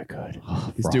 It's so good.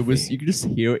 Oh, This dude was, you could just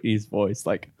hear it in his voice,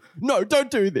 like, no, don't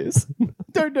do this.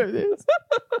 Don't do this.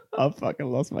 I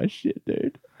fucking lost my shit,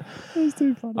 dude. It was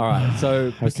too funny. All right.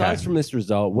 So besides from this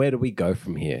result, where do we go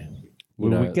from here? You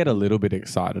Well, know, we get a little bit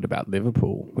excited about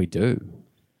Liverpool. we do.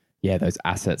 Yeah, those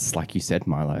assets, like you said,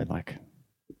 Milo, like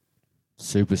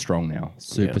super strong now,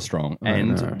 super Yeah. strong, I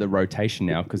and know. the rotation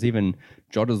now, because even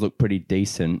Jota's look pretty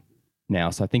decent now.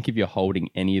 So I think if you're holding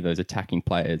any of those attacking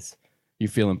players, you're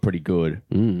feeling pretty good.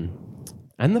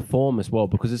 And the form as well,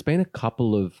 because it's been a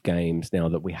couple of games now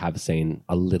that we have seen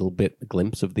a little bit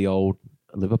glimpse of the old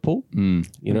Liverpool. You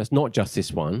know, it's not just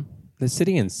this one. They're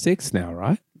sitting in 6th now,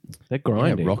 right? They're Yeah,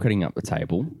 grinding. rocketing up the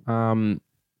table.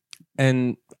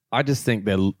 And I just think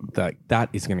that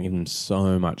is going to give them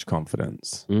so much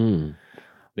confidence.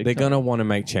 Big They're time. going to want to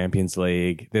make Champions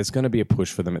League. There's going to be a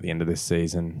push for them at the end of this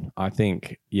season. I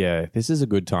think, yeah, this is a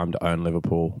good time to own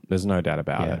Liverpool. There's no doubt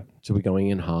about Yeah. it. So we're going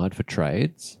in hard for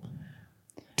trades.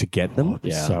 To get them,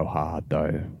 Yeah. so hard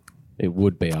though. It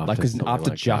would be after Like, because something after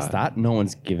like just that, no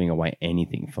one's giving away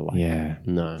anything for like. Yeah,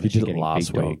 No. if you did it getting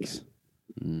last big week, dogs.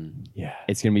 yeah,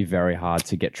 It's going to be very hard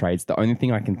to get trades. The only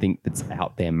thing I can think that's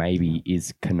out there maybe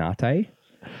is Kanate.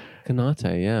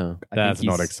 Kanate, yeah. I that's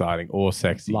think not he's- exciting or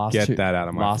sexy. Last Get two- that out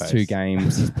of my last face. 2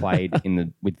 games he's played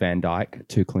with Van Dijk,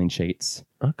 2 clean sheets.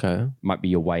 Okay. Might be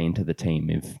your way into the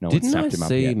team if no one Didn't I snapped him up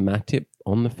see yet. Matip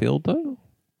on the field though?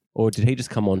 Or did he just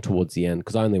come on towards the end?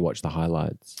 Because I only watched the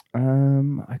highlights. I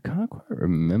can't quite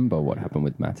remember what happened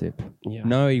with Matip. Yeah.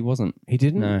 No, he wasn't. He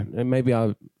didn't? No.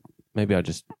 Maybe I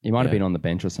just He might have Yeah. been on the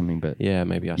bench or something, but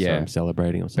maybe I saw Yeah. him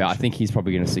celebrating or but something. I think he's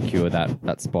probably going to secure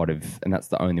that spot and that's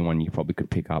the only one you probably could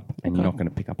pick up, and you're not going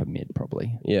to pick up a mid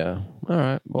probably. Yeah. All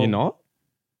right. Well, You're not?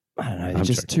 I don't know. I'm It's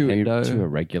just too Hendo.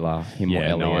 irregular. Him or Yeah,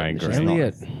 Elliot. no, I It's agree. just not-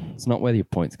 Elliot. It's not where your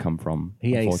points come from. He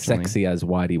ain't unfortunately. sexy as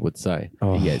Whitey would say.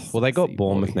 Oh, Yes, well, they got sexy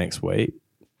Bournemouth boy. next week,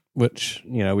 which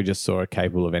we just saw are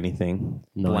capable of anything.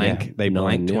 Nine- Blank. They 9-0.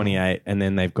 blanked 28, and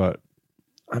then they've got.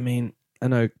 I mean, I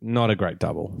know not a great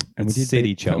double. And It's we did City,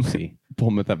 beat Chelsea.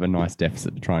 Bournemouth have a nice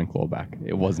deficit to try and claw back.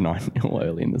 It was 9-0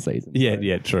 early in the season. Yeah, so-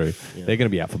 yeah, true. They're going to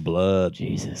be out for blood.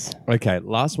 Jesus. Okay,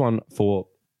 last one for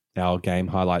our game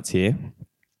highlights here.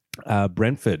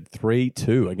 Brentford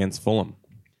 3-2 against Fulham.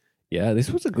 Yeah, this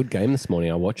was a good game this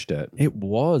morning. I watched it. It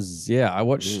was, yeah. I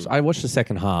watched the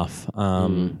second half.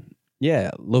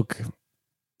 Yeah, look,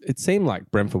 it seemed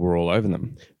like Brentford were all over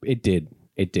them. It did.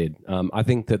 It did. I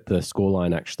think that the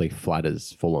scoreline actually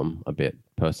flatters Fulham a bit,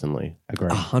 personally. Agree.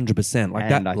 100%.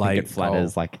 Like And that I late think it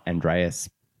flatters goal. like Andreas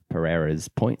Pereira's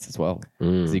points as well.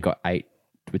 Because he got 8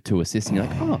 with 2 assists, and you're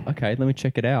like, oh, okay, let me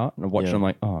check it out. And I watched Yeah. it, I'm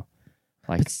like, oh,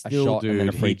 like But still, a shot and then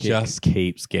a dude, free he kick. just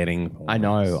keeps getting points. I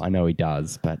know he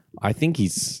does, but I think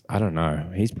I don't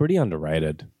know. He's pretty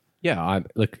underrated. Yeah,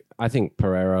 I think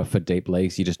Pereira for deep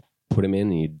leagues, you just put him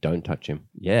in and you don't touch him.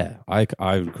 Yeah, I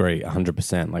agree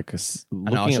 100%. Like and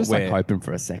I looking was at just where like hoping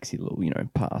for a sexy little,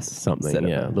 pass. Something, instead of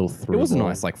yeah. a- Little through It was a ball.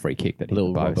 nice like free kick that he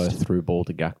Little could Robbo boast. through ball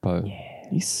to Gakpo.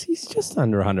 he's just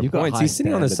under 100 You've got points. high He's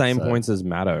sitting on the standards, same so- points as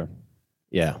Matto.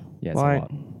 Yeah. Yeah, it's Like- a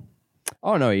lot.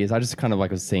 Oh no, he is. I just kind of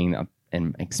like was seeing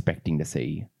am expecting to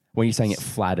see. When you're saying it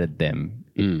flattered them,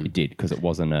 it did, because it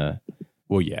wasn't a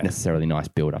Well, yeah. necessarily nice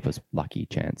build up as lucky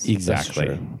chance.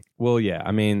 Exactly. Well, yeah.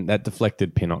 I mean, that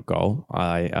deflected Pinnock goal,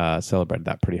 I celebrated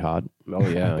that pretty hard. Oh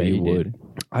yeah, bet you you would. did.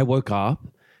 I woke up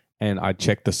and I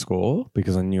checked the score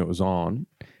because I knew it was on,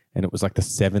 and it was like the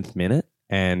 7th minute,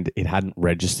 and it hadn't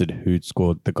registered who'd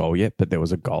scored the goal yet, but there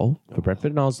was a goal for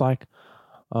Brentford, and I was like,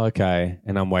 okay.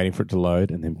 And I'm waiting for it to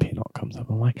load, and then Pinnock comes up.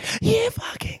 I'm like, yeah,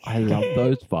 fucking. I love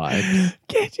those vibes.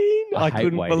 Get in. I hate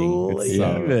couldn't waiting. It's believe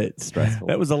so it. stressful.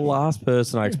 That was the last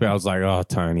person I expected. I was like, oh,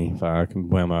 Tony, fucking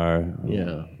Buemo.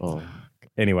 Yeah. Oh.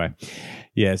 Anyway,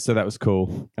 yeah, so that was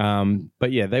cool.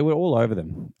 But yeah, they were all over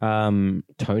them.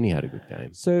 Tony had a good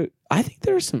game. So I think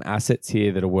there are some assets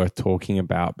here that are worth talking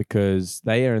about because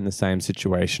they are in the same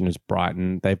situation as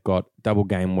Brighton. They've got double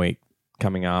game week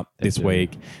coming up this do.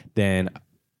 week, then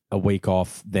a week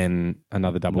off, then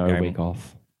another double no game week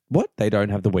off. What? They don't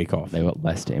have the week off. They got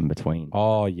Leicester in between.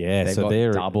 Oh yeah, They've so got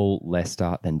they're double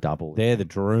Leicester, then double. they're the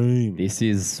dream. This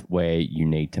is where you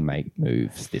need to make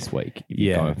moves this week if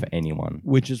you're Yeah. going for anyone.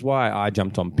 Which is why I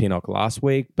jumped on Pinnock last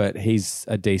week, but he's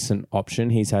a decent option.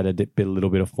 He's had a little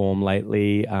bit of form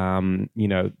lately. You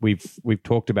know, we've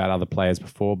talked about other players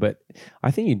before, but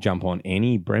I think you jump on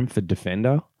any Brentford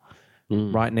defender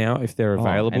right now if they're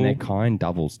available. and they're kind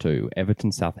doubles too.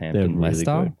 Everton, Southampton, They're really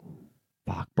Leicester. good.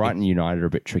 Fuck. Brighton United are a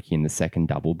bit tricky in the second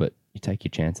double, but you take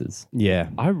your chances. yeah,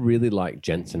 I really like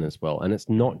Jensen as well. And it's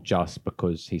not just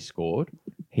because he scored.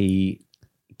 He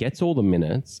gets all the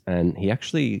minutes, and he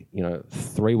actually,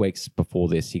 3 weeks before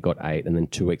this, he got 8, and then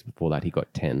 2 weeks before that, he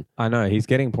got 10. I know he's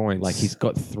getting points. Like, he's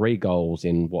got 3 goals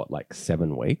in,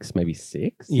 7 weeks? Maybe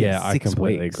 6? yeah, I 6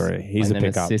 completely weeks. agree. He's and a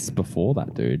then pickup. assists before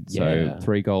that, dude. So Yeah.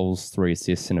 3 goals, 3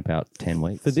 assists in about 10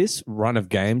 weeks. For this run of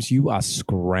games, you are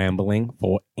scrambling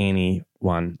for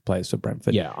anyone plays for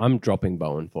Brentford. Yeah, I'm dropping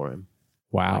Bowen for him.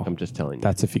 Wow. Like, I'm just telling you.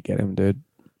 That's if you get him, dude.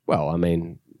 Well, I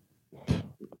mean,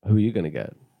 who are you going to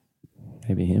get?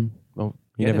 Maybe him. Well,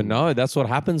 You get never him. know. That's what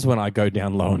happens when I go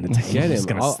down low in the team. Get I'm just him.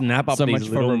 going to I'll- snap up so these much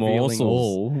for little revealing morsels.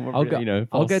 all. I'll go.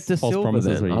 I'll get De false Silva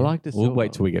promises then. are I you? like De We'll Silva.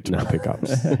 wait till we get to my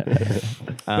pickups.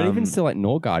 But even still, like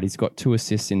Norgard, he's got 2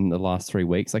 assists in the last 3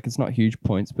 weeks. Like, it's not huge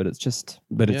points, but it's just.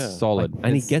 but it's Yeah. solid.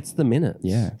 and he gets the minutes.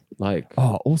 Yeah. Like,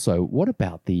 Oh, also, what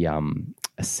about the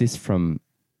assist from?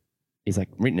 Is like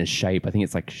written as shape. I think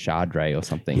it's like Chardre or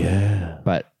something. yeah.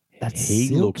 But that's He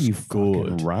silky looks fucking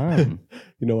good. Run.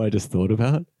 You know what I just thought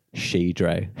about?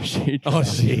 She-Dre. Oh,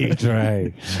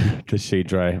 She-Dre. The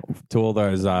She-Dre. To all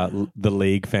those the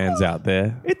league fans out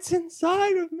there. It's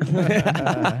inside of me.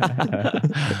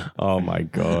 Oh, my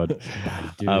God.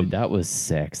 Dude, that was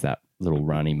sex. That little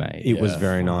run he made. It was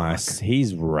very nice.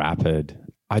 He's rapid.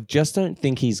 I just don't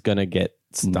think he's going to get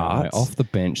No, starts. off the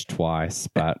bench twice,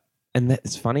 but And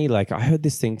that's funny. Like, I heard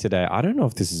this thing today. I don't know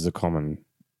if this is a common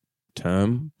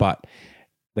term, but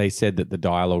they said that the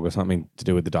dialogue or something to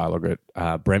do with the dialogue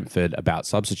at Brentford about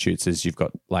substitutes is you've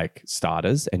got like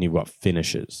starters and you've got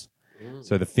finishers.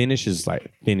 So the finishers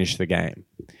like finish the game.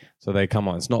 So they come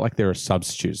on. It's not like they're a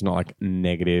substitute. It's not like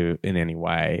negative in any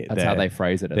way. that's how they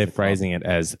phrase it. at They're the club. phrasing it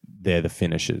as they're the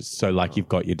finishers. So like you've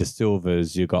got your De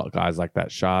Silvas, you've got guys like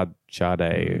that Sade.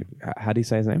 How do you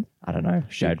say his name? I don't know.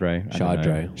 Chardre.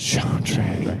 Chardre.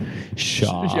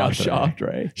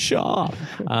 Chardre.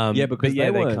 Chard. Yeah, because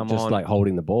they weren't come just on. like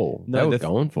holding the ball. No, they were the-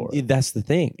 going for it. That's the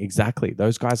thing. Exactly.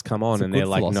 Those guys come on It's a and they're good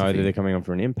like, know that philosophy. they're coming on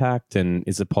for an impact and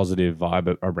it's a positive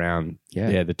vibe around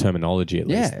Yeah. the terminology at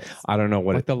Yeah, least. it's I don't know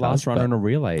what like it the last does, runner but- on a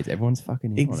relay. Everyone's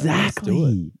fucking in on it. Let's do it.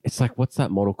 Exactly. It's like, what's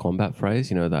that Mortal Kombat phrase?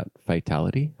 You know, that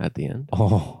fatality at the end?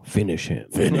 Oh, Finish him.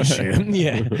 finish him.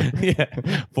 Yeah.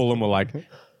 Yeah. Fulham were like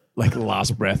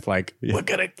last breath, like, we're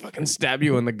going to fucking stab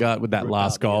you in the gut with that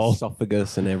last goal.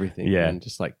 Esophagus and everything. Yeah. And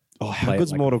just like, Oh, how play it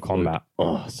good's like Mortal a flute. Kombat?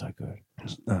 Oh, so good.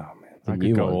 Oh, man. The I new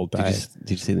could go one. all day.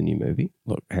 Did you see the new movie?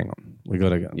 Look, hang on. We got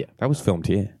to go. Yeah. That was filmed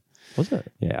here. Was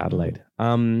it? Yeah, Adelaide.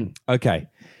 Okay.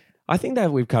 I think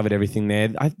that we've covered everything there.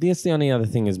 I guess the only other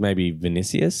thing is maybe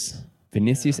Vinicius.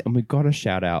 Vinicius, and we've got to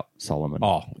shout out Solomon.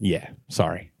 Oh, yeah.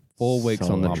 Sorry. 4 weeks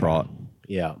on the Solomon. trot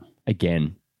Yeah.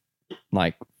 again.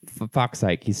 Like, for fuck's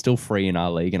sake, he's still free in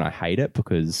our league, and I hate it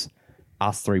because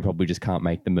us three probably just can't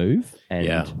make the move. And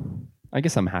Yeah. I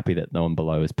guess I'm happy that no one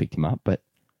below has picked him up, but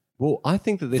Well, I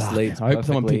think that this leads. I hope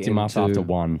someone perfectly picked him up into- after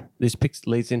one. This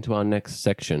leads into our next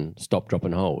section: stop, drop,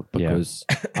 and hold. Yeah. Because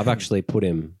I've actually put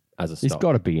him as a He's stop.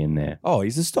 got to be in there. Oh,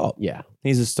 he's a stop. Yeah,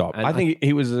 He's a stop. And I think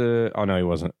he was a... Oh, no, he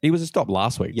wasn't. He was a stop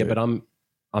last week. yeah, dude. but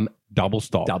I'm double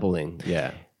stop. doubling.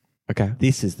 Yeah, Okay.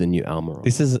 this is the new Almiron.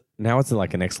 This is... Now it's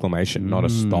like an exclamation, not a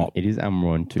stop. It is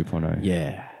Almiron 2.0.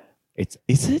 yeah, Is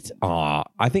it? I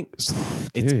think...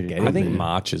 Dude, I think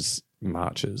March is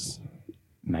marches.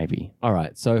 Maybe. All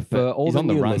right. So for But all he's the on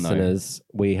the new run, though. listeners,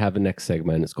 we have a next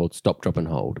segment. It's called Stop, Drop, and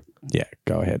Hold. Yeah,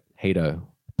 go ahead. Hito,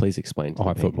 please explain to Oh,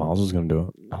 I the thought people. Miles was going to do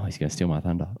it. Oh, he's going to steal my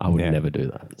thunder. I would Yeah. never do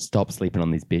that. Stop sleeping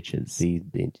on these bitches. These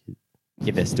bitches.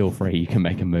 If they're still free, you can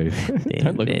make a move.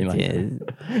 Don't look at me like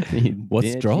that.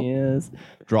 What's drop? Bitches.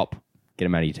 Drop. Get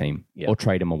them out of your team. Yep. Or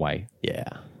trade them away. Yeah.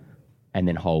 And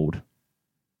then hold.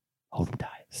 Hold them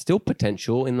tight. Still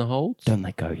potential in the holds. Don't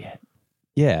let go yet.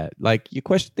 Yeah, like your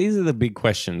question. These are the big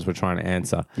questions we're trying to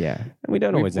answer, Yeah. and we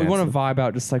don't We always. want answer to vibe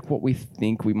out just like what we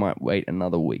think we might wait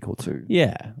another week or two.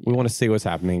 Yeah, we want to see what's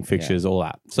happening, fixtures, all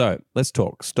that. So let's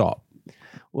talk. Stop.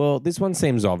 Well, this one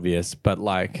seems obvious, but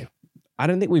like, I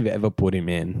don't think we've ever put him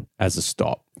in as a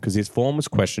stop because his form was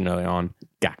questioned early on.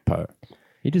 Gakpo.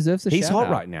 He deserves a He's shout hot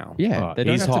out. right now. Yeah. They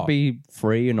don't he's have to hot. be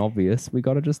free and obvious. We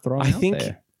got to just throw him I out think,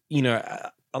 there. you know,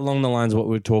 along the lines of what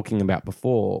we were talking about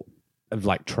before, of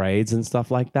like trades and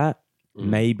stuff like that,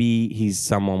 maybe he's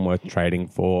someone worth trading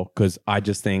for because I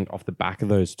just think off the back of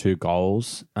those 2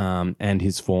 goals and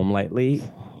his form lately,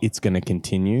 it's going to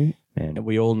continue. Man. And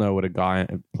we all know what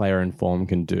a player in form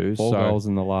can do. 4 so goals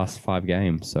in the last 5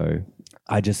 games. So,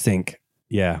 I just think,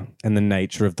 yeah, and the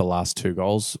nature of the last 2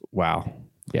 goals, wow.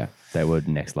 yeah, they were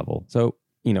next level. So,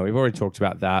 you know, we've already talked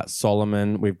about that.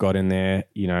 Solomon, we've got in there.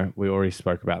 You know, we already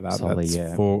spoke about that. Solly, That's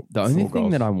yeah. 4 The only 4 thing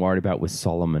goals. that I'm worried about with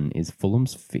Solomon is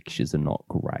Fulham's fixtures are not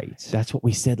great. That's what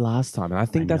we said last time. And I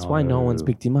think I that's why no know. one's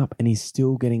picked him up. And he's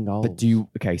still getting goals. But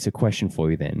okay, so question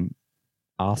for you then.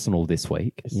 Arsenal this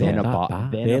week, then a not bye.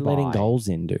 that bad. Then They're a letting bye, goals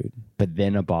in, dude. but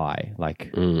then a bye.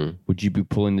 Like, Mm. would you be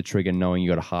pulling the trigger knowing you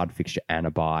got a hard fixture and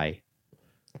a bye?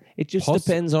 It just Poss-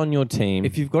 depends on your team.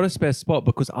 If you've got a spare spot,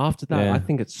 because after that, Yeah. I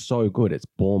think it's so good. It's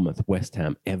Bournemouth, West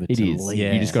Ham, Everton. It is. Leeds.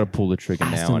 You just got to pull the trigger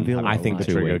now. Aston And Villa, I think the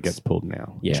 2 trigger weeks. gets pulled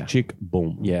now. Yeah. Chick,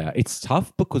 boom. Yeah, it's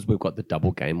tough because we've got the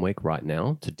double game week right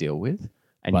now to deal with.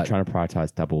 and you're trying to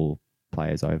prioritize double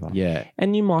players over. Yeah,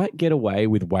 And you might get away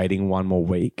with waiting 1 more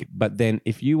week. But then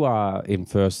if you are in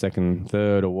first, second,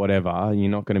 third, or whatever, you're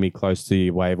not going to be close to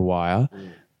your waiver wire.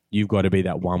 You've got to be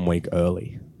that 1 week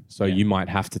early. So you might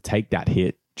have to take that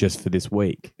hit just for this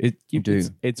week. You do.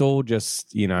 It's all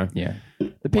just, you know. Yeah.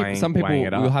 Some people weighing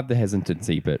it up. will have the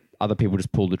hesitancy, but other people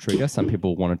just pull the trigger. Some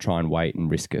people want to try and wait and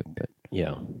risk it. But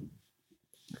yeah.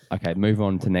 okay, move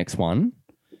on to next one.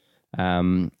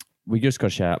 We just got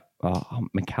to shout out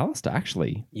McAllister,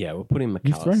 actually. Yeah, we're putting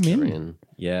You've thrown him McAllister in. in.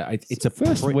 Yeah, it's a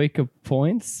First week of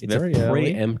points. It's very a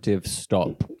early. preemptive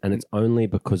stop, and it's only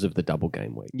because of the double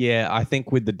game week. Yeah, I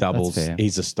think with the doubles, fair.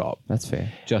 he's a stop. That's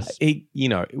fair. Just It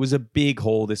was a big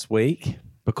haul this week.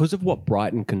 because of what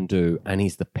Brighton can do, and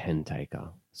he's the pen taker.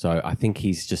 So I think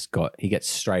he gets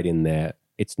straight in there.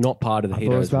 It's not part of the I thought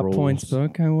it was Hito's about rules. points, but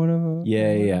okay, whatever.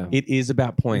 Yeah. It is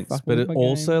about points, Fuck but with it my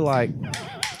also game. like.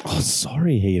 Oh,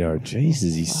 sorry, Hito.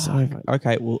 Jesus, he's so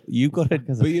okay. Well, you got to.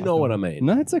 But you know what I mean.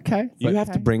 No, it's okay. It's You okay.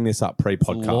 have to bring this up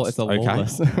pre-podcast. It's a okay?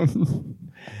 lawless.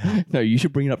 No, you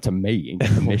should bring it up to me and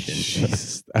get permission.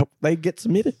 Jesus. They get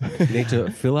submitted. You need to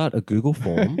fill out a Google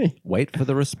form, wait for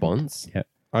the response. Yeah.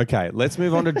 Okay, let's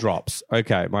move on to drops.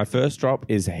 Okay, my first drop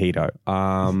is Hito.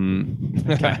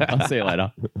 Okay, I'll see you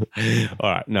later.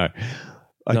 All right, no.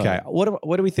 Okay,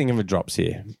 what do we think of the drops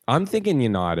here? I'm thinking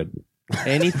United.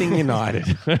 Anything United.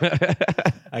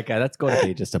 Okay, that's got to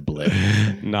be just a blip.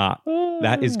 Nah,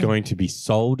 that is going to be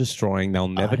soul destroying. They'll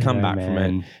never I come know, back from it.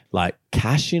 man. Like,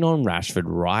 cash in on Rashford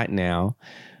right now.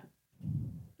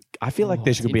 I feel like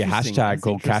there it's should be a interesting. hashtag That's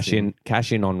called cash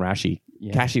in on Rashi.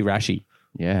 Yeah. Cashy Rashi.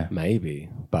 Yeah. Maybe,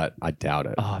 but I doubt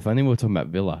it. Oh, if only we were talking about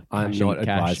Villa. I'm Cash not in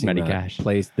cash, advising Matty that. Cash.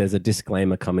 Please, there's a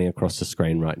disclaimer coming across the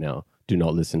screen right now. Do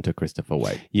not listen to Christopher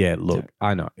Wade. Yeah, look,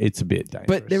 I know. It's a bit dangerous.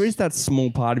 But there is that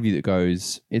small part of you that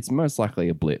goes, it's most likely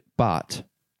a blip, but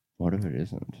what if it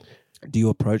isn't? Do you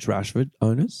approach Rashford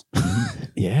owners?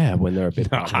 Yeah, when they're a bit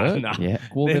hurt. no. Yeah.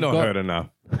 Well, They're they've not got, hurt enough.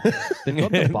 they've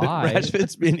got the buy.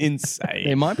 Rashford's been They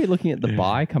insane. might be looking at the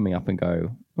buy coming up and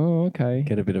go, oh, okay.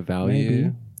 Get a bit of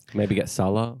value. Maybe get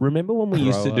Salah. Remember when we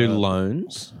used to Throw do a-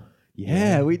 loans?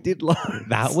 Yeah, we did loans.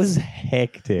 That was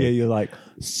hectic. Yeah, you're like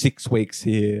 6 weeks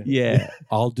here. Yeah,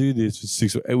 I'll do this for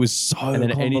 6 weeks. It was so And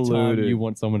then anytime convoluted. you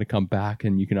want someone to come back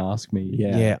and you can ask me.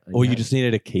 yeah. Or you just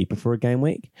needed a keeper for a game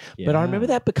week. But I Yeah. remember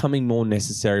that becoming more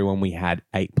necessary when we had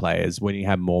 8 players. When you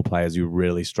had more players, you were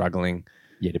really struggling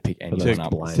Yeah, to pick anyone those up.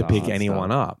 blind to pick start.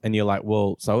 anyone up. And you're like,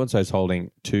 well, so-and-so's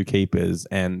holding 2 keepers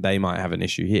and they might have an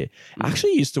issue here.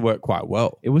 Actually used to work quite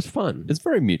well. It was fun. It's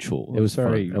very mutual. It was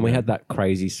very, fun. And we had that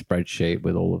crazy spreadsheet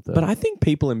with all of the. But I think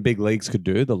people in big leagues could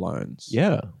do the loans.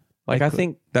 yeah, Like, I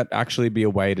think that actually be a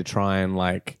way to try and,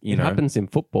 like, you it know, happens in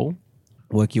football.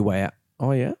 work your way out.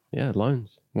 Oh, yeah? Yeah,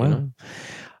 loans. Wow.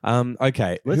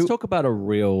 Okay. Let's talk about a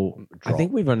real drop. I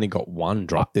think we've only got one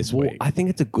drop this Well, week. I think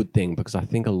it's a good thing because I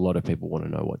think a lot of people want to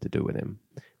know what to do with him.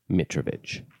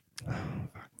 Mitrovic.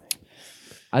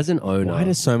 As an owner, Why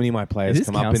do so many of my players Is this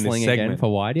come up in this counselling again segment? for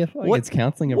Whitey? I feel like What- it's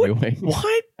counselling every week.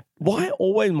 Why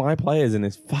always my players in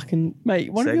this fucking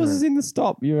Mate, one of yours segment? is in the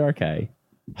stop. You're okay.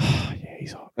 Yeah,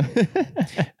 he's hot.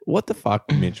 What the fuck,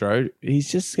 Mitro? He's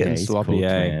just getting he's sloppy. cooked,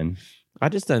 eh? man. I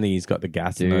just don't think he's got the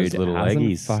gas in Dude, those little hasn't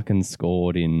leggies. fucking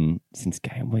scored since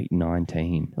game week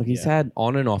 19. Like he's had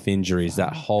on and off injuries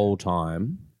that whole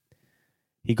time.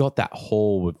 He got that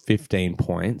haul with 15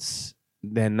 points.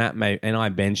 Then and I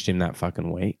benched him that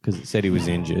fucking week because it said he was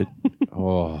injured.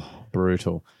 Oh,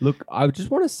 brutal. look, I just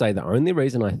want to say the only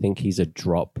reason I think he's a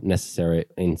drop necessary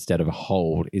instead of a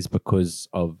hold is because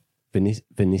of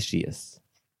Vinicius.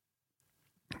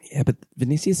 Yeah, but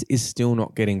Vinicius is still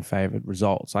not getting favoured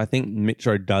results. I think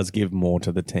Mitro does give more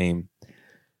to the team.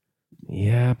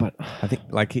 Yeah, but I think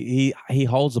like he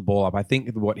holds the ball up. I think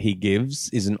what he gives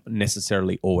isn't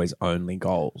necessarily always only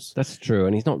goals. that's true.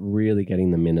 And he's not really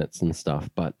getting the minutes and stuff.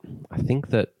 But I think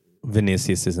that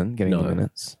Vinicius isn't getting No. the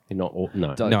minutes. he's not all,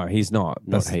 no. No, he's not.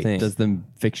 That's the heaps. thing. Does the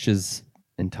fixtures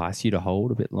entice you to hold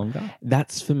a bit longer?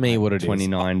 That's for me what it is.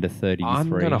 29 to 33. I'm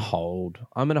gonna hold.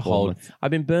 I'm gonna hold. Bournemouth.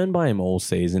 I've been burned by him all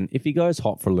season. If he goes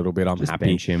hot for a little bit, I'm Just happy.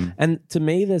 bench him. And to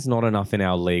me, there's not enough in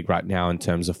our league right now in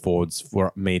terms of forwards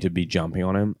for me to be jumping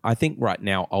on him. I think right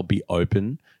now I'll be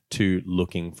open to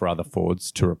looking for other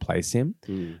forwards to replace him.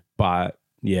 But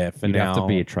yeah, for You'd now, have to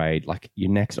be a trade. Like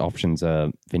your next options are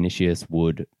Vinicius,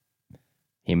 Wood,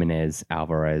 Jimenez,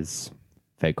 Alvarez,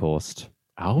 Weghorst.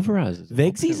 Alvarez. is an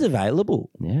Vegsy's option. available.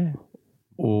 Yeah.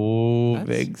 Oh,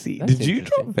 That's- Vegsy. that's Did you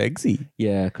drop interesting. Vegsy?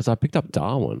 Yeah, because I picked up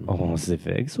Darwin. Oh, the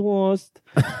Vegsworst.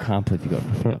 Can't believe you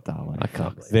got Darwin. I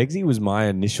can't believe Vegsy was my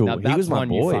initial. Now, he that's was my one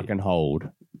boy. you fucking hold.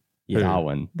 Who?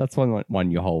 Darwin. That's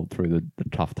one you hold through the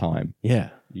tough time. Yeah,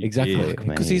 exactly. did,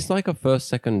 Because man. he's like a first,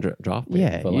 second draft pick.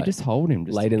 Yeah, for you like just hold him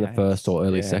just late in the case. first or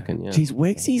early Yeah. second. Yeah. Jeez,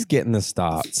 Wexy's getting the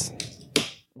starts.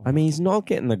 I mean, he's not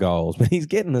getting the goals, but he's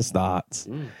getting the starts.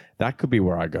 That could be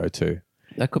where I go to.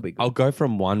 That could be good. I'll go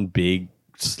from one big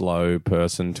slow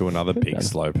person to another big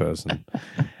slow person.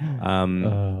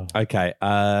 Okay,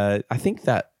 I think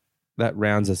that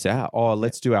rounds us out. Oh,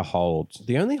 let's do our holds.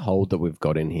 The only hold that we've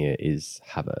got in here is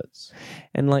Havertz.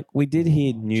 And like we did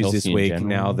hear news Chelsea this in week general.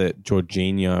 now that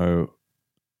Jorginho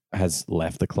has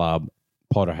left the club.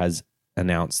 Potter has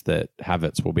announced that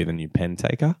Havertz will be the new pen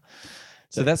taker.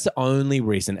 So that's the only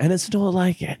reason. And it's not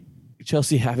like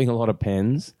Chelsea having a lot of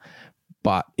pens,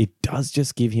 but it does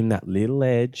just give him that little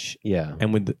edge. Yeah.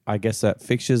 And with, I guess, that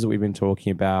fixtures that we've been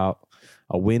talking about,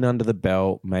 a win under the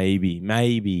belt,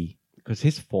 maybe. Because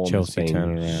his form Chelsea has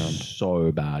turn been around.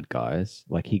 so bad, guys.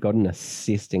 Like he got an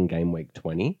assist in game week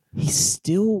 20. He's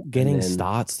still getting And then-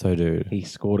 starts though, dude. He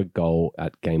scored a goal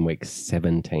at game week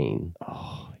 17.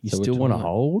 You So we're still want to talking-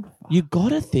 hold? You got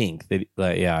to think that,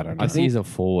 like, yeah, I don't know. I think he's a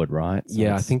forward, right? So Yeah,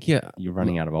 I it's- think you're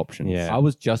running out of options. Yeah. I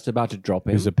was just about to drop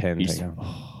him. Who's a pen He's- taker?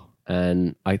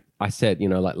 And I said,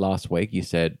 like last week, you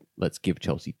said, let's give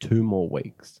Chelsea 2 more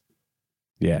weeks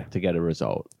Yeah. to get a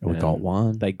result. We And got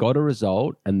one. They got a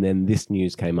result, and then this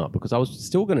news came up because I was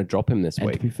still going to drop him this And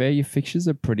to week. be fair, your fixtures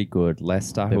are pretty good.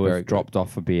 Leicester, They're who very have good. dropped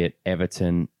off a bit,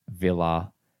 Everton,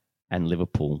 Villa, and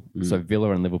Liverpool. So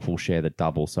Villa and Liverpool share the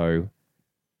double. So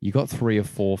you got 3 or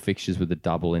 4 fixtures with a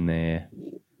double in there.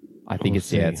 I think We'll it's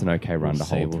see. it's an okay run to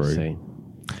hold We'll through. see.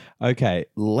 Okay,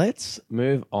 let's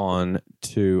move on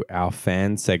to our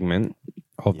fan segment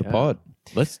of the Yeah. pod.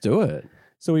 Let's do it.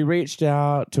 So we reached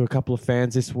out to a couple of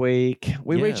fans this week.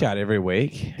 We Yeah. reach out every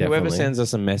week. Whoever Definitely. sends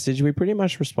us a message, we pretty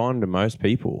much respond to most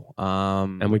people.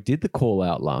 And we did the call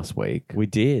out last week. we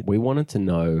did. We wanted to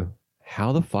know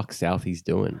how the fuck Southie's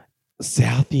doing.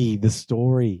 Southie, the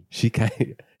story. She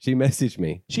came. She messaged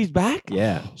me. She's back.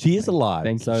 Yeah. She is alive.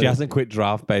 Thank She you. hasn't quit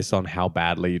draft based on how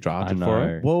badly you drafted I for know.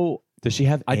 her. Well, does she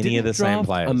have I any didn't of the same draft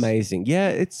players? Amazing. Yeah,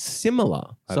 it's similar.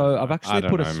 I So don't know. I've I actually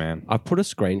don't put know, man. I've put a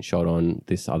screenshot on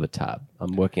this other tab.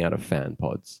 I'm working out of fan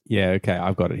pods. Yeah, okay,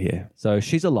 I've got it here. So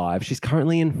she's alive. She's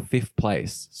currently in 5th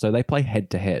place. So they play head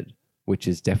to head, which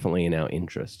is definitely in our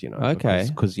interest, Okay.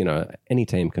 Because, any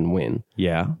team can win.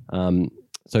 Yeah.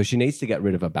 So she needs to get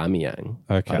rid of Aubameyang.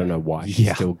 Okay. I don't know why she's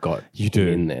Yeah. still got You do.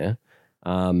 him in there.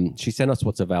 She sent us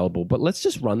what's available, but let's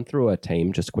just run through her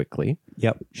team just quickly.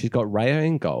 Yep. She's got Raya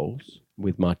in goals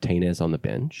with Martinez on the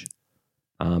bench.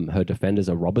 Her defenders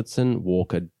are Robertson,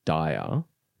 Walker, Dyer,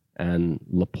 and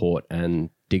Laporte and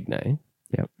Digne.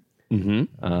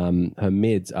 Mm-hmm. Her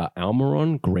mids are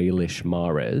Almiron, Grealish,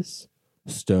 Mahrez,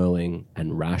 Sterling,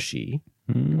 and Rashi.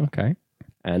 Okay.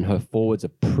 and her forwards are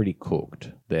pretty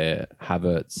cooked. They're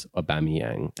Havertz,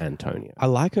 Aubameyang, Antonio. I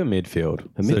like her midfield. Her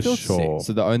for midfield's sure.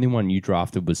 So the only one you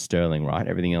drafted was Sterling, right?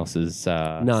 Everything else is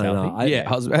No. I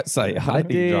was about to say, I don't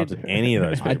think you drafted any of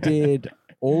those I people. did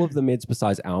all of the mids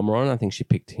besides Almiron. I think she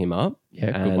picked him up. Yeah,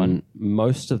 good and one.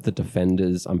 most of the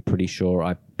defenders, I'm pretty sure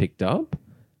I picked up,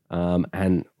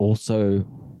 and also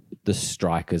the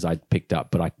strikers I picked up.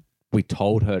 But we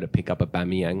told her to pick up when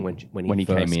Aubameyang when he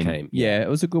first came in. Yeah, it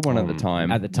was a good one at the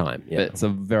time. At the time, yeah. But it's a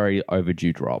very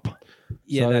overdue drop.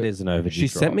 Yeah, So that is an overdue She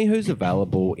drop. sent me who's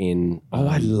available in Oh,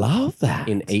 I love that.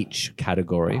 in each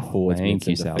category forwards, thank mids,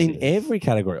 you, and Sal. In every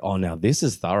category. Oh, now this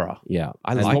is thorough. yeah.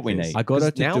 I That's like what we this. need. I got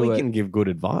her to now do we it can give good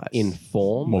advice. in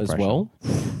form More as pressure. well.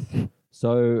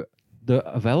 So the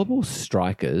available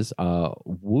strikers are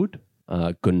Wood,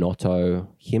 Gonotto,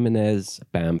 Jimenez,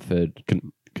 Bamford,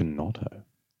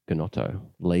 Gonotto,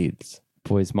 Leeds.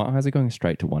 Boys, my eyes are going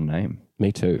straight to one name.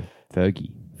 Me too.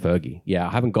 Fergie. Fergie. Yeah,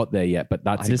 I haven't got there yet, but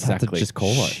that's I just exactly had to just call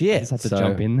it. Shit. I just had to So-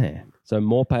 jump in there. So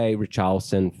Morpay,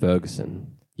 Richarlison, Ferguson.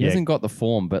 He Yeah. hasn't got the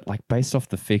form, but like based off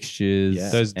the fixtures, Yeah.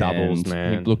 Those doubles, and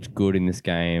man. he looked good in this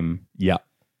game. Yeah.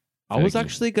 I was Fergie.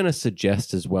 actually going to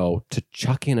suggest as well to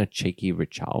chuck in a cheeky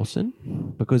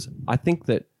Richarlison because I think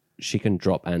that she can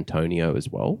drop Antonio as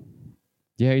well.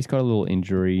 Yeah, he's got a little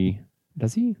injury.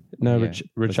 Does he? No, Yeah. Rich,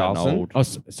 Was that an Richarlison. old- Oh,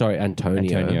 sorry,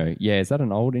 Antonio. Antonio. Yeah, is that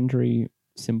an old injury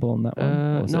symbol on that one?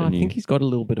 Or is No, that I new? think he's got a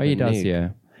little bit of Oh, a he does. nig. Yeah.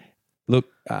 Look,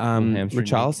 hamstring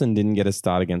Richarlison didn't get a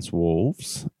start against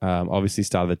Wolves. Obviously,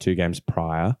 started the 2 games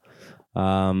prior.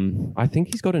 I think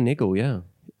he's got a niggle, yeah.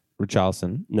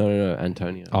 Richarlison. No,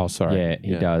 Antonio. Oh, sorry. Yeah,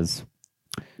 he Yeah. does.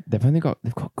 They've got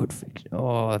good fixtures.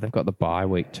 Oh, they've got the bye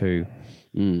week too.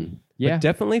 Mm. Yeah. But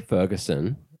definitely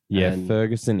Ferguson. Yeah, And-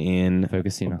 Ferguson in.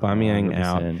 Focusing Aubameyang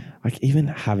out. 100%. Like even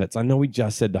Havertz. I know we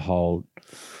just said to hold.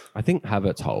 I think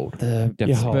Havertz hold. The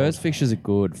Yeah, Spurs hold. fixtures are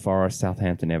good. Forest,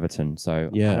 Southampton, Everton. So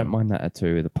Yeah. I don't mind that at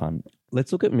 2 with a punt.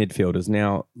 Let's look at midfielders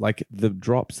now. Like the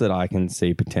drops that I can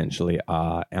see potentially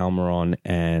are Almiron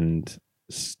and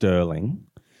Sterling.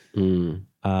 Mm.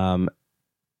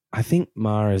 I think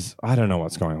Mahrez. I don't know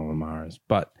what's going on with Mahrez,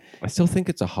 but I still think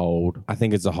it's a hold. I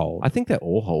think it's a hold. I think they're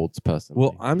all holds, personally.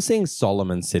 Well, I'm seeing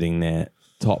Solomon sitting there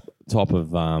top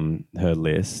of her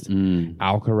list. Mm.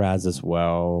 Alcaraz as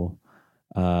well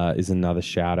is another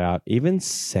shout out. Even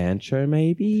Sancho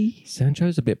maybe.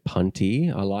 Sancho's a bit punty.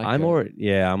 I like I'm it.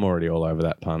 already all over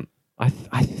that punt. I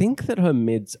think that her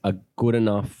mids are good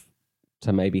enough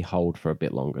to maybe hold for a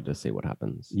bit longer to see what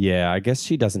happens. Yeah, I guess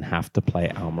she doesn't have to play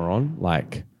Almiron.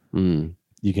 Like Mm.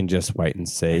 you can just wait and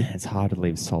see. It's hard to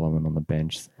leave Solomon on the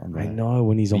bench. I know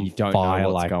when he's on You don't fire know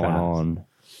what's like going that. on.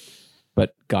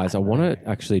 But guys, I want to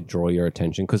actually draw your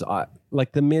attention because I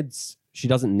like the mids. She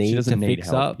doesn't need doesn't to need fix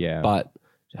help, up, yeah. But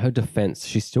her defense,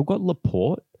 she's still got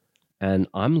Laporte, and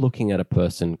I'm looking at a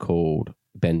person called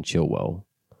Ben Chilwell,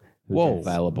 who's Whoa.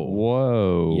 available.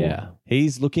 Whoa. Yeah,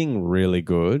 He's looking really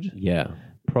good. yeah.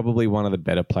 Probably one of the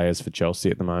better players for Chelsea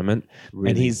at the moment. And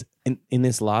Really. he's in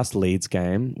this last Leeds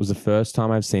game was the first time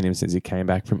I've seen him since he came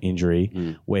back from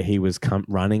injury, where he was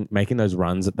running, making those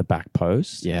runs at the back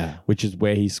post. Yeah. Which is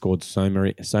where he scored so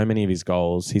many of his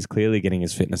goals. He's clearly getting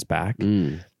his fitness back.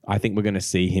 Mm. I think we're going to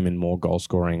see him in more goal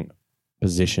scoring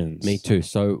positions. Me too.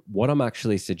 So what I'm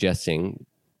actually suggesting,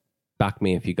 back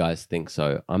me if you guys think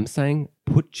so. I'm saying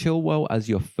put Chilwell as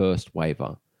your first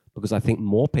waiver because I think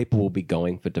more people will be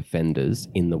going for defenders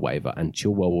in the waiver and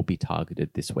Chilwell will be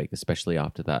targeted this week, especially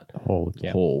after that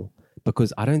haul.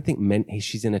 Because I don't think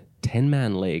she's in a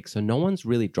 10-man league, so no one's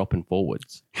really dropping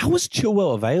forwards. How was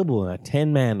Chilwell available in a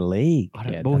 10-man league? I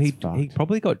don't, Yeah, well, that's he fucked.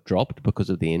 probably got dropped because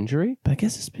of the injury. But I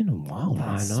guess it's been a while.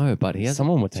 I know, but he has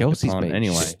Someone would take Chelsea's the punt been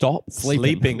anyway. Stop Sleeping.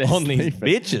 sleeping, They're on these sleeping.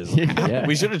 bitches. Yeah.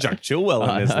 We should have chucked Chilwell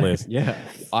I in this know. list. Yeah.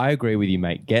 I agree with you,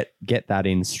 mate. Get that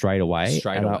in straight away.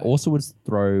 Straight and I away. also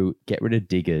would get rid of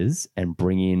Diggers and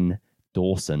bring in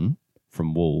Dawson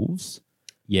from Wolves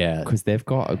Yeah. because they've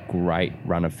got a great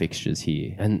run of fixtures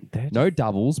here. And they're No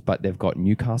doubles, but they've got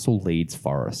Newcastle, Leeds,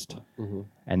 Forest, Mhm.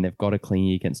 and they've got a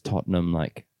clean against Tottenham.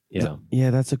 Like, yeah. Yeah,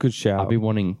 that's a good shout. I'll be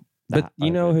wanting. But that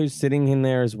you know over- who's sitting in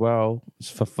there as well?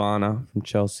 It's Fofana from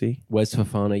Chelsea. Where's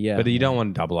Fofana? Yeah. But you don't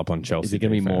want to double up on Chelsea. is it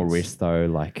going to be more defense. risk though?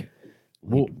 Like,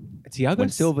 Well, Thiago when-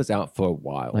 Silva's out for a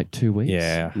while. like 2 weeks?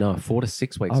 Yeah. No, 4 to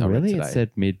 6 weeks. Oh, I read really? today. It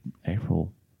said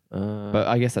mid-April, but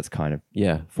I guess that's kind of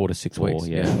yeah, 4 to 6 poor, weeks.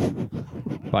 yeah.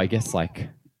 But I guess like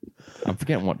I'm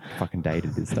forgetting what fucking date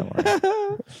it is. Don't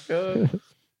worry.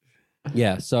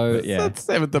 Yeah. So But yeah. That's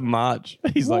 7th of March.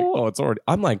 He's like, oh, it's already.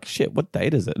 I'm like, shit, what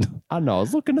date is it? I don't know. I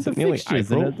was looking at the Is it nearly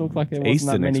fixtures April? and it looked like there It's wasn't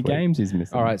Easter that many next week. games he's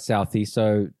missing. all right, Southie.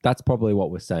 So that's probably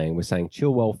what we're saying. We're saying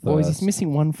Chilwell first. Boys, he's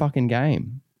missing one fucking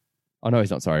game. Oh no,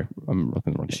 he's not. Sorry, I'm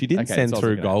looking at the wrong. She team. didn't Okay, send it's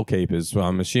through also goalkeepers, so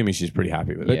I'm assuming she's pretty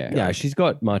happy with Yeah. it. Yeah, she's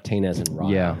got Martinez and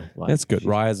Raya. Yeah. Like, That's good. she's-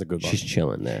 Raya's a good one. She's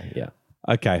chilling there. Yeah.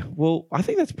 Okay, well, I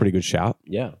think that's a pretty good shout.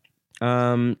 Yeah.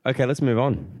 Okay, let's move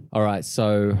on. All right.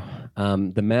 So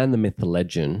the man, the myth, the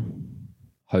legend,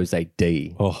 Jose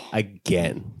D. Oh,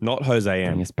 Again. not Jose I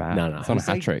think M. it's bad. No. It's on a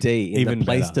Jose hat trick. D in Even the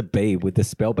place better. to be with the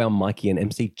Spellbound Mikey and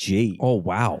MCG. Oh,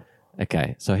 wow.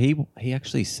 Okay. So he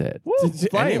actually said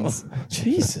Flames.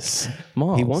 Jesus.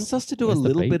 Miles. he wants us to do Where's a the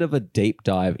little beat? bit of a deep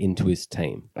dive into his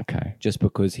team. Okay. Just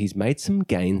because he's made some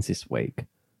gains this week.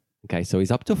 Okay, so he's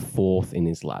up to 4th in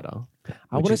his ladder.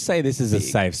 I want to say this is a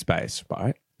safe space,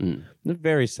 right? Mm. A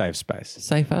very safe space.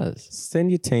 Safe as.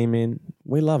 Send your team in.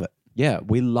 We love it. Yeah,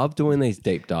 we love doing these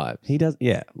deep dives. He does.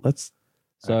 Yeah, let's.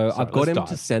 So Sorry, I've got him let's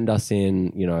to dive. send us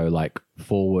in, like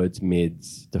forwards,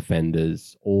 mids,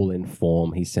 defenders, all in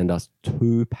form. He sent us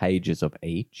 2 pages of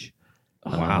each.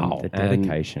 Wow, the and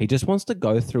dedication. He just wants to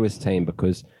go through his team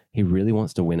because he really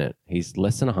wants to win it. He's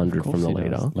less than 100 from the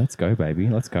leader. Let's go, baby.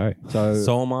 Let's go.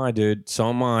 So am I, dude. So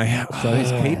am I. So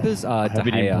his keepers are I hope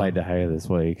he De didn't Gea. play De Gea this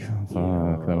week.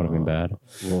 Fuck, that would have been bad.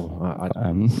 Well,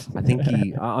 I think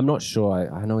he. I'm not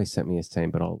sure. I know he sent me his team,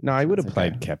 but I'll. No, he would have That's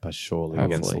played okay. Kepa surely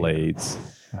Hopefully. against Leeds.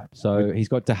 So he's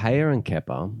got De Gea and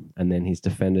Kepa, and then his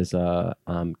defenders are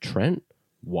Trent,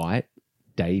 White,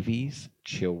 Davies,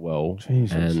 Chilwell,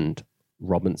 Jesus. and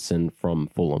Robinson from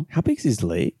Fulham. How big's his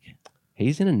league?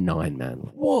 He's in a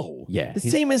 9-man. Whoa. Yeah, The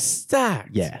he's- team is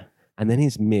stacked. Yeah. And then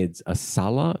his mids are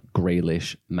Salah,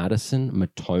 Grealish, Madison,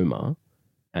 Matoma,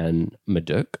 and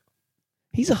Maduk.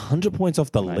 He's 100 points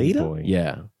off the leader. Boy.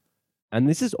 Yeah. And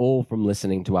this is all from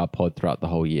listening to our pod throughout the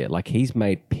whole year. Like he's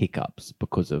made pickups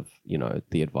because of,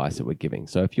 the advice that we're giving.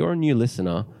 So if you're a new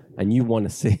listener and you want to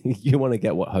see, you want to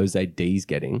get what Jose D's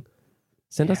getting,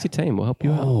 send us your team. We'll help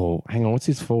you out. Oh, hang on. What's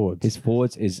his forwards? His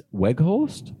forwards is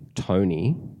Weghorst,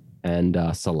 Tony, and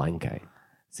Solanke.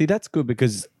 See, that's good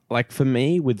because, like, for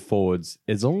me with forwards,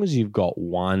 as long as you've got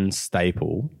one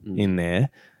staple in there,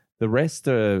 the rest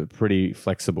are pretty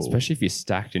flexible. Especially if you're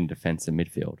stacked in defense and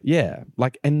midfield. Yeah,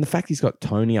 like, and the fact he's got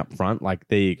Tony up front, like,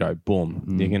 there you go, boom.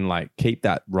 You can like keep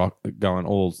that rock going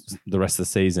all the rest of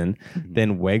the season.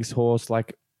 Then Weghorst,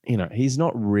 like, he's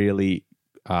not really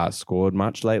scored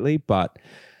much lately, but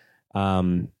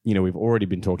we've already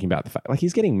been talking about the fact, like,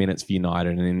 he's getting minutes for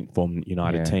United and in form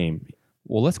United Yeah. team.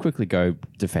 Well, let's quickly go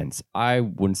defense. I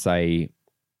wouldn't say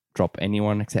drop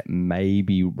anyone except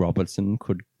maybe Robertson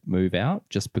could move out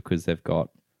just because they've got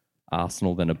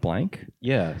Arsenal then a blank.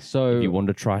 Yeah. So If you want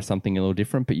to try something a little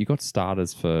different, but you got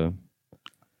starters for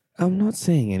I'm not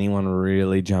seeing anyone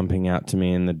really jumping out to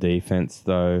me in the defense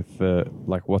though for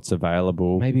like what's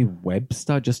available. maybe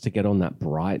Webster just to get on that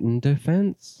Brighton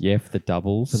defense for the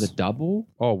doubles. for the double.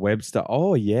 Oh, Webster.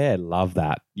 Oh, yeah, love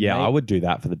that. Yeah, Maybe- I would do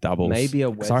that for the doubles. Maybe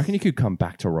a So I reckon you could come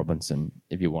back to Robinson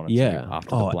if you wanted Yeah. to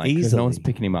after Oh, the blank. Because no one's easily.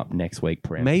 picking him up next week.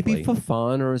 maybe preemptively.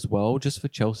 Fofana as well, just for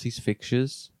Chelsea's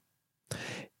fixtures.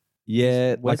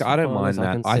 Yeah, Where's like I don't Fofana's? mind I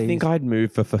that. can I see think he's- I'd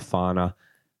move for Fofana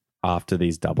after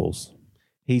these doubles.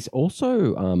 He's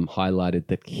also highlighted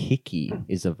that Hickey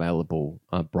is available.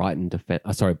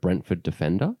 Brentford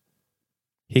defender.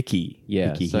 Hickey.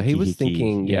 Yeah, Hickey, so he Hickey, was Hickey.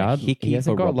 thinking, Hickey he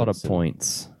hasn't for got a lot of Robertson.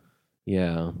 points.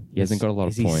 Yeah, He hasn't got a lot of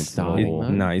Is he points at all. starting, He- though?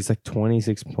 No, he's like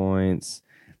 26 points.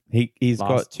 He's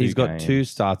Last two got games. 2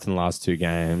 starts in the last 2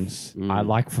 games. Mm. I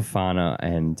like Fofana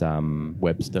and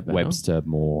Webster better. Webster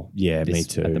more. Yeah, me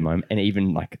too. At the moment, and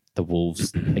even like the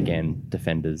Wolves again,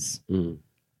 defenders. Mm.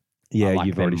 Yeah, I like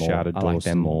you've them already more. shouted I Dawson. like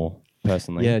them more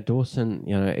personally. Yeah, Dawson.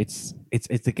 It's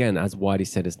again as Whitey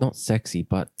said, it's not sexy,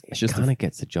 but it just kind of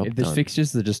gets the job The done.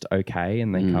 fixtures are just okay,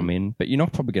 and they come in, but you're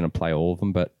not probably going to play all of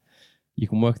them. But you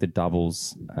can work the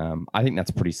doubles. I think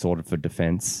that's pretty sorted for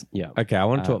defense. Yeah. Okay, I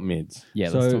want to talk mids. Yeah,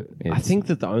 let's So talk I mids. think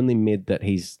that the only mid that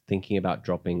he's thinking about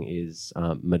dropping is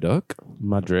Mudryk.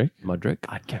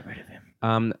 I'd get rid of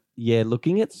him. Yeah,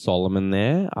 looking at Solomon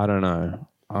there, I don't know.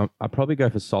 I'd probably go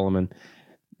for Solomon.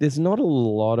 There's not a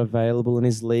lot available in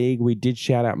his league. We did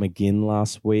shout out McGinn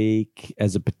last week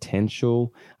as a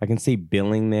potential. I can see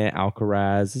Billing there,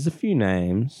 Alcaraz. There's a few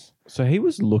names. So he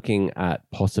was looking at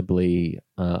possibly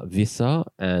Visser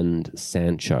and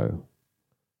Sancho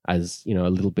as, a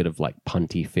little bit of like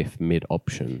punty fifth mid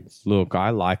options. Look, I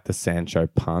like the Sancho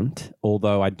punt,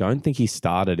 although I don't think he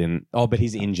started in... Oh, but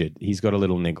he's injured. He's got a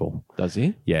little niggle. Does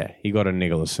he? Yeah, he got a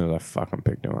niggle as soon as I fucking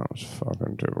picked him up. It was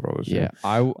fucking $2. Yeah,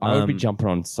 I would be Um, jumping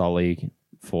on Solly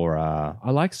for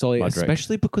I like Solly, Mudryk.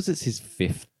 especially because it's his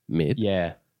fifth mid.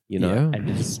 yeah, And and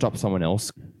just stop someone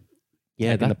else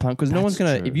yeah, taking the punt because no that's one's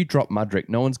gonna. true. If you drop Mudryk,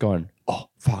 no one's going. Oh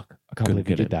fuck! I can't Couldn't believe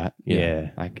you get did him. that.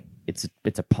 Yeah. Like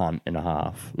it's a punt and a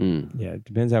half. Yeah, it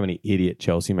depends how many idiot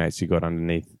Chelsea mates you got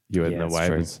underneath you in Yeah, the that's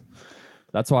true. waivers.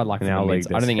 That's why I like In for our the league, mids. I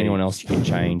there's don't think anyone heaps. else you can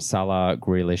change. Salah,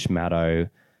 Grealish, Maddo.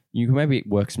 You can maybe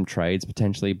work some trades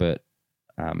potentially, but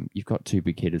you've got two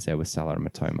big hitters there with Salah and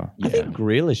Matoma. I think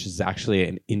Grealish is actually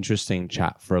an interesting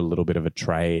chat for a little bit of a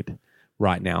trade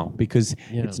right now because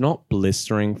it's not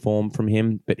blistering form from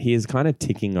him, but he is kind of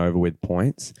ticking over with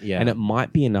points. Yeah. And it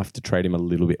might be enough to trade him a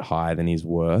little bit higher than he's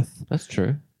worth. That's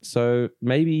true. So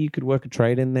maybe you could work a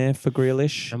trade in there for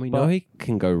Grealish. And we know he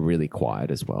can go really quiet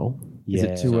as well. Is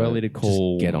it too So early to just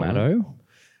call get on it. Maddo?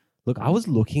 Look, I was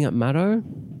looking at Maddo.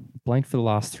 Blanked for the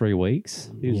last 3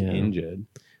 weeks. He was Yeah. injured.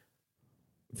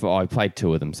 I played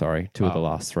 2 of them, sorry. 2 of the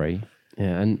last 3.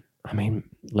 Yeah, and I mean,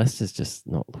 Leicester's just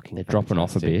not looking. They're dropping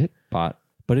off a fantastic. bit, but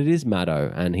But it is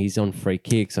Maddo, and he's on free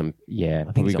kicks. yeah,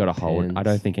 think probably he's got on to hold. pens. I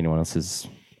don't think anyone else is.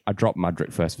 I dropped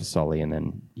Mudrick first for Solly and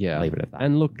then leave it at that.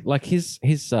 And look, like his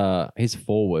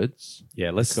forwards,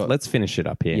 Yeah, let's finish it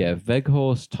up here. yeah,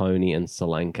 Veghorst, Tony, and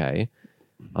Solanke.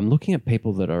 I'm looking at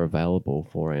people that are available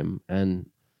for him, and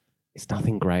it's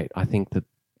nothing great. I think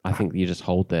you just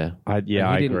hold there. I And he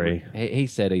didn't- agree. He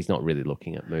said he's not really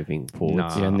looking at moving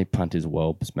forwards. the only punt is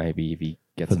Welbs, maybe if he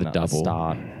gets For the another double.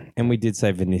 start. And we did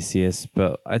say Vinicius,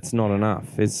 but it's not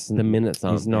enough. It's The minutes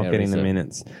aren't He's not there, getting is the it?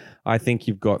 minutes. I think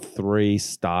you've got 3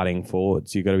 starting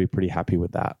forwards. You've got to be pretty happy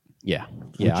with that. Yeah,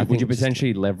 Would you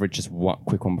potentially leverage just one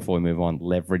quick one before we move on?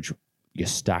 Leverage your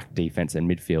stacked defense and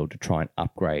midfield to try and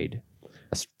upgrade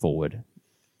us forward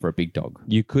for a big dog.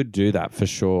 You could do that for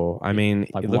sure. I mean,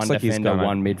 Like it one looks like he's defender, going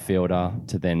one midfielder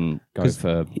to then go 'Cause-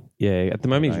 for Yeah, at the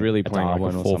moment he's know, really a playing like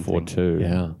Darwin a or 4-4-2.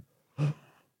 yeah.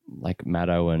 like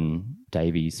Maddo and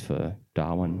Davies for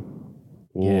Darwin,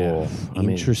 Yeah, I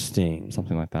mean- interesting.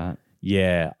 something like that.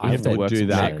 Yeah, I have to would work do some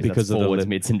that magic, because that's of the forwards,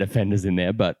 mids, and defenders in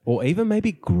there, but Or even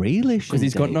maybe Grealish, because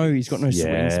he's got no swing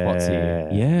spots here.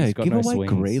 Yeah, He's got give no away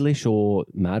swings. Grealish or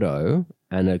Maddo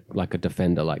and a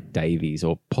defender like Davies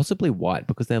or possibly White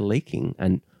because they're leaking,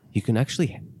 and you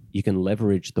can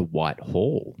leverage the White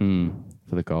haul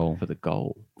for the goal. for the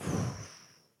goal.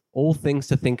 All things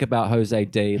to think about, Jose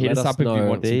D. Hit Let us us up if know. you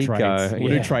want There some you trades. go.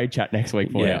 We'll Yeah. do trade chat next week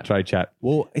for Yeah, you. trade chat.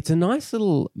 Well, it's a nice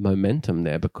little momentum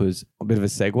there because A bit of a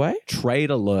segue. trade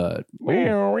alert.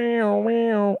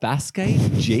 Vasquez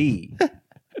G.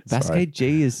 Vasquez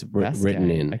G is Vasquez, written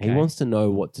in. okay. He wants to know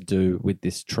what to do with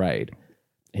this trade.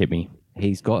 Hit me.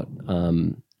 He's got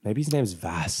Maybe his name's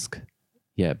Vask.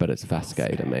 yeah, but it's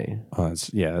Vasquez to me. Oh, that's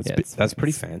it's- that's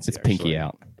pretty fancy. It's pinky actually.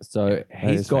 out. So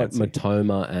he's is got fancy.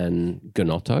 Matoma and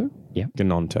Ganotto,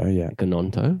 Ganonto, yeah.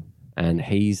 Ganonto, and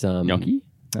he's Gnocchi?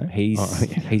 No? he's Oh,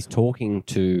 yeah. he's talking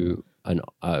to an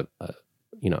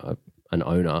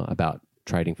owner about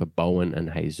trading for Bowen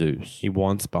and Jesus. He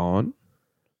wants Bowen.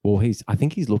 Well, I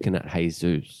think he's looking at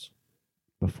Jesus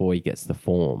before he gets the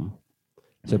form.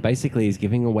 So basically, he's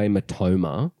giving away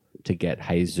Matoma to get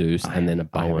Jesus and then a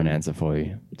I have Bowen. an answer for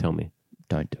you. Tell me.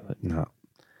 Don't do it. No.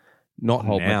 Not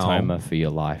Hold now. Matoma for your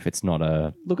life. It's not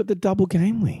a. Look at the double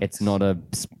game week. It's not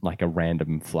like a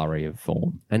random flurry of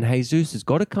form. And Jesus has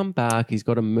got to come back. He's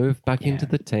got to move back into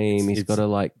the team. He's got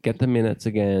to get the minutes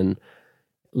again.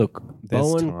 Look, There's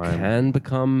Bowen time. can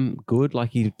become good like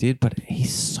he did, but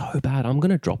he's so bad. I'm going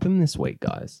to drop him this week,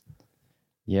 guys.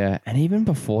 Yeah, and even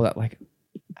before that, like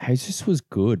Jesus was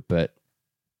good, but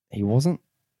he wasn't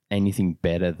anything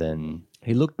better than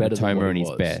He looked better than Matoma what in he his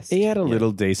was. best. He had a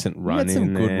little decent He run had some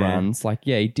in good there. runs. Like,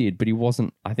 yeah, he did, but he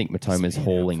wasn't. I think Matoma's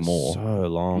hauling more. So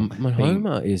long.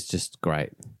 Mahoma is just great.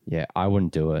 Yeah, I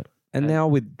wouldn't do it. And now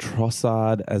with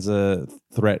Trossard as a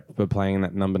threat for playing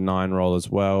that number 9 role as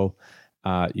well,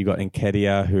 you got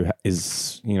Nketiah, who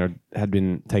is, had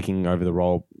been taking over the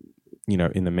role,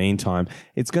 in the meantime.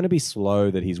 It's going to be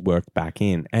slow that he's worked back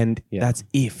in. And that's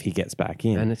if he gets back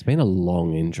in. And it's been a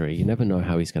long injury. You never know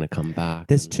how he's going to come back.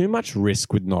 There's too much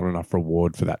risk with not enough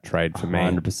reward for that trade for me.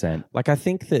 100%. Like, I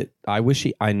think that I wish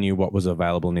I knew what was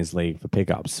available in his league for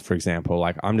pickups, for example.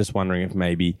 Like, I'm just wondering if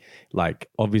maybe,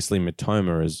 obviously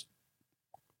Matoma is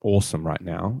awesome right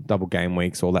now. Double game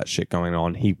weeks, all that shit going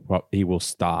on. He will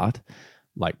start,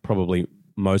 probably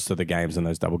most of the games in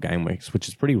those double game weeks, which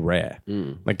is pretty rare.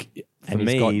 Like, for And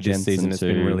he's got me, this Jensen season, it's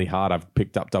been too. really hard. I've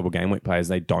picked up double game week players.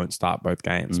 They don't start both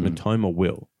games. Matoma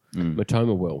will.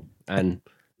 Matoma will. And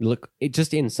look, it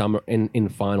just in summer in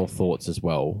final thoughts as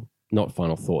well. Not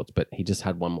final thoughts, but he just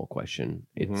had one more question.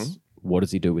 It's what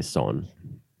does he do with Son?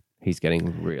 He's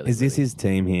getting really Is this his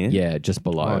team here? Yeah, just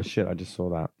below. Oh, shit. I just saw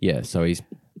that. Yeah, so he's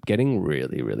getting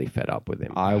really, really fed up with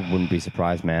him. I wouldn't be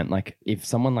surprised, man. Like, if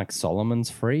someone like Solomon's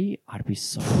free, I'd be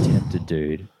so tempted,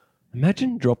 dude.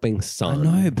 Imagine dropping Son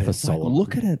for it's like, Solomon.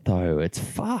 look at it, though. It's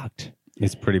fucked.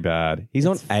 It's pretty bad. He's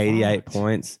on It's 88 fucked.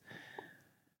 points.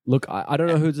 Look, I don't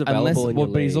know who's available in your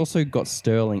but he's league. also got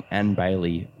Sterling and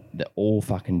Bailey. They're all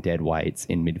fucking dead weights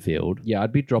in midfield. Yeah,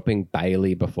 I'd be dropping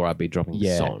Bailey before I'd be dropping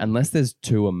Yeah, Son. unless there's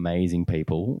two amazing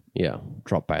people, Yeah.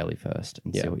 drop Bailey first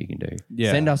and see Yeah. what you can do.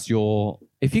 Yeah. Send us your.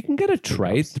 If you can get a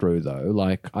trade through, though,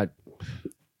 like,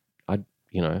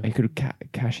 He could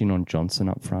cash in on Johnson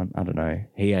up front. I don't know.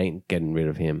 he ain't getting rid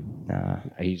of him. Nah.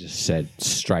 He just said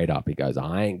straight up, he goes,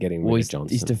 I ain't getting rid Well, of his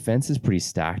Johnson. defense is pretty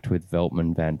stacked with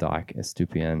Veltman, Van Dijk,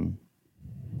 Estupian,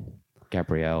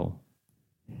 Gabriel.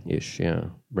 Ish, yeah.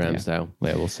 Ramsdale.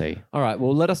 Yeah, we'll see. All right,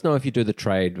 well, let us know if you do the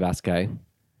trade, Vasquez.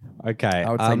 Okay. I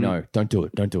would say no. Don't do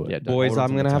it. Don't do it. Yeah, don't- Boys, Hold on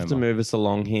I'm going to have to Matoma. move us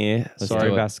along here. Sorry,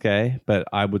 do it. Vasquez, but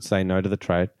I would say no to the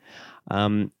trade.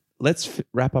 Let's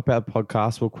wrap up our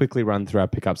podcast. We'll quickly run through our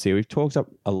pickups here. We've talked up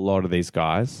a lot of these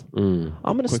guys. I'm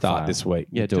going to Quick start fire. this week.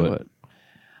 Yeah, do it.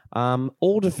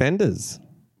 All defenders.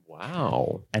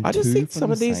 Wow. And I just two think from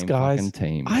some of the these same guys. fucking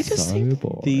team. I just So think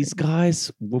boring. these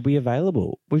guys will be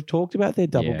available. We've talked about their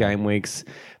double Yeah. game weeks.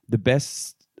 The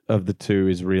best of the two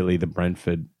is really the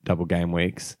Brentford double game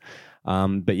weeks.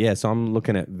 But yeah, so I'm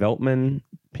looking at Veltman,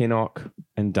 Pinnock,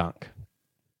 and Dunk.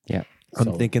 Yeah. I'm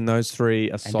Solid. thinking those three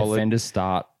are And solid. defenders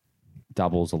start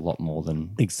doubles a lot more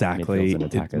than Exactly. midfielders and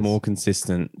It's attackers. more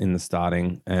consistent in the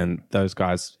starting. And those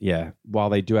guys, yeah, while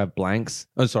they do have blanks,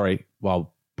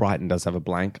 while Brighton does have a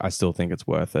blank, I still think it's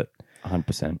worth it.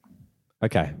 100%.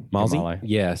 Okay, Milesy. Malo.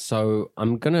 Yeah, so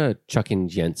I'm going to chuck in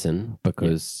Jensen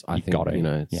because I you've think, got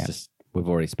to. it's Yeah. just, we've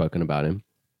already spoken about him.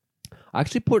 I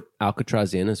actually put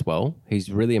Alcatraz in as well. He's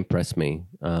really impressed me.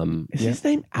 Is his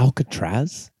name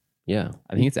Alcatraz? Yeah.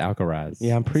 I think it's Alcaraz.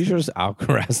 Yeah, I'm pretty sure it's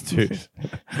Alcaraz, dude.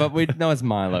 But we know it's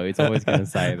Milo. It's always going to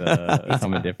say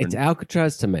something different. It's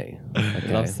Alcatraz to me. He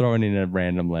Okay. loves throwing in a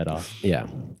random letter. Yeah.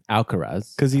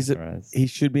 Alcaraz. Because Alcaraz. he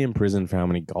should be in prison for how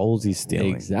many goals he's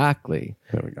stealing. Exactly.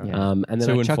 There we go. Yeah. And then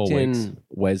 2 I and chucked 4 in weeks.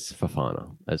 Wes Fofana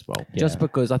as well. Yeah. Just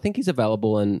because I think he's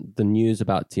available and the news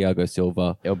about Thiago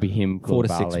Silva. It'll be him, 4 to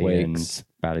 6 Koulibaly, weeks.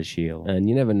 and Badiashile. And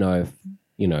you never know if,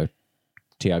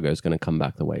 Thiago's going to come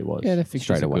back the way he was. Yeah, the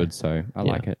fixtures straight are away. good, so I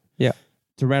Yeah. like it. Yeah.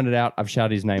 To round it out, I've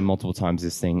shouted his name multiple times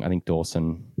this thing. I think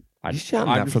Dawson. You're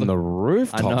shouting that from the I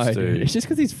rooftops, know, dude. It's just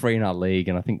because he's free in our league,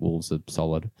 and I think Wolves are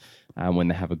solid when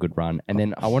they have a good run. And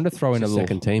then I want to throw in a It's the little.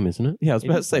 second team, isn't it? Yeah, I was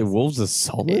about to is say nice. Wolves are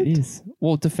solid. It is.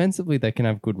 Well, defensively, they can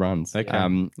have good runs. Okay.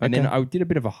 And Okay. then I did a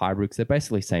bit of a hybrid because they're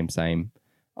basically same.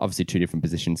 Obviously, two different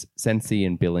positions. Sensi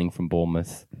and Billing from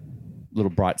Bournemouth.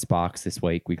 Little bright sparks this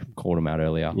week. We called them out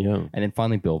earlier. Yeah. And then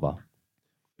finally, Bilva.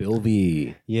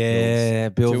 Bilby. Yeah,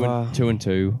 Bilva. 2 and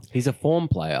 2. He's a form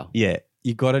player. Yeah,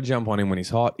 you got to jump on him when he's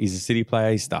hot. He's a City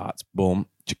player. He starts. Boom.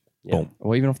 Yeah. Boom.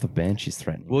 Or even off the bench, he's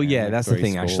threatening. Well, man. yeah, Like that's the 3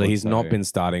 thing, actually. scored, He's not so been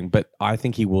starting, but I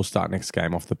think he will start next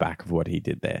game off the back of what he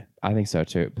did there. I think so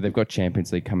too. But they've got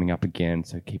Champions League coming up again,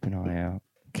 so keep an eye out.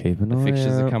 Keep an The eye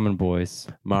fixtures out. are coming, boys.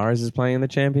 Mahrez is playing in the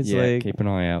Champions Yeah, League. keep an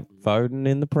eye out. Foden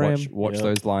in the Prem. Watch Yeah.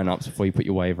 those lineups before you put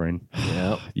your waiver in.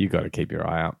 Yeah. You got to keep your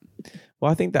eye out. Well,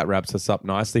 I think that wraps us up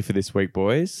nicely for this week,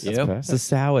 boys. Yep. It's a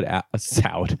solid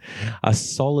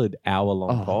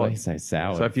hour-long Oh, pod. they say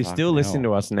sour. So if you're still listening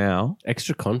to us now,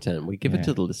 Extra content. We give Yeah. it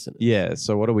to the listeners. yeah.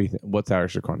 So what do we? What's our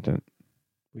extra content?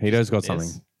 Hito's got something.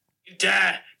 You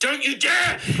dare! Don't you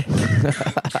dare!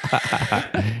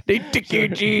 They took your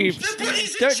jeeps. The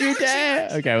bloodies Don't you dare!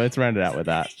 Okay, let's round it out with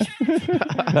that.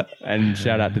 And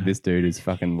shout out to this dude who's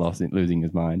fucking losing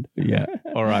his mind. Yeah.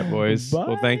 All right, boys.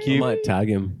 Well, thank I you. might tag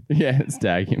him. Yeah, let's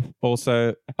tag him.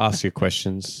 Also, ask your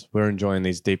questions. We're enjoying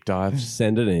these deep dives.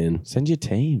 Send it in. Send your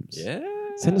teams. Yeah.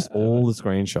 Send us all the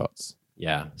screenshots.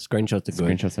 Yeah. Screenshots are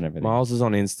good. Screenshots and everything. Miles is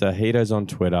on Insta. Hito's on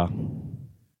Twitter.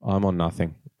 I'm on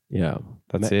nothing. Yeah.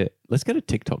 That's Ma- it. Let's go to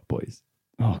TikTok, boys.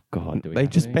 Oh, God. Do we They have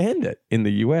just to? banned it in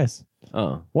the US.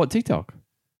 Oh. What, TikTok?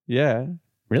 Yeah.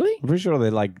 Really? I'm pretty sure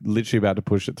they're like literally about to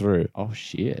push it through. Oh,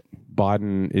 shit.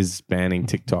 Biden is banning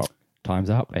TikTok. Time's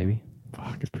up, baby.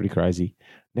 Fuck, it's pretty crazy.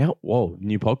 Now, whoa,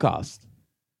 new podcast.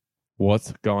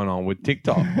 What's going on with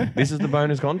TikTok? This is the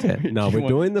bonus content. No, Do you we're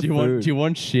doing the do you want, food. do you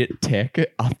want shit tech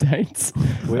updates?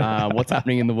 What's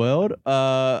happening in the world?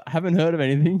 Haven't heard of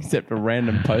anything except a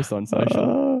random post on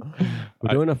social.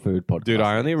 We're doing a food podcast. Dude,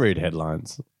 I only read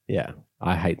headlines. Yeah.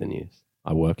 I hate the news.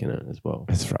 I work in it as well.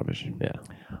 It's rubbish. Yeah.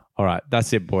 All right,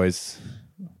 that's it, boys.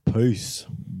 Peace.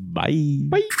 Bye.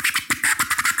 Bye.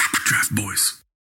 Draft boys.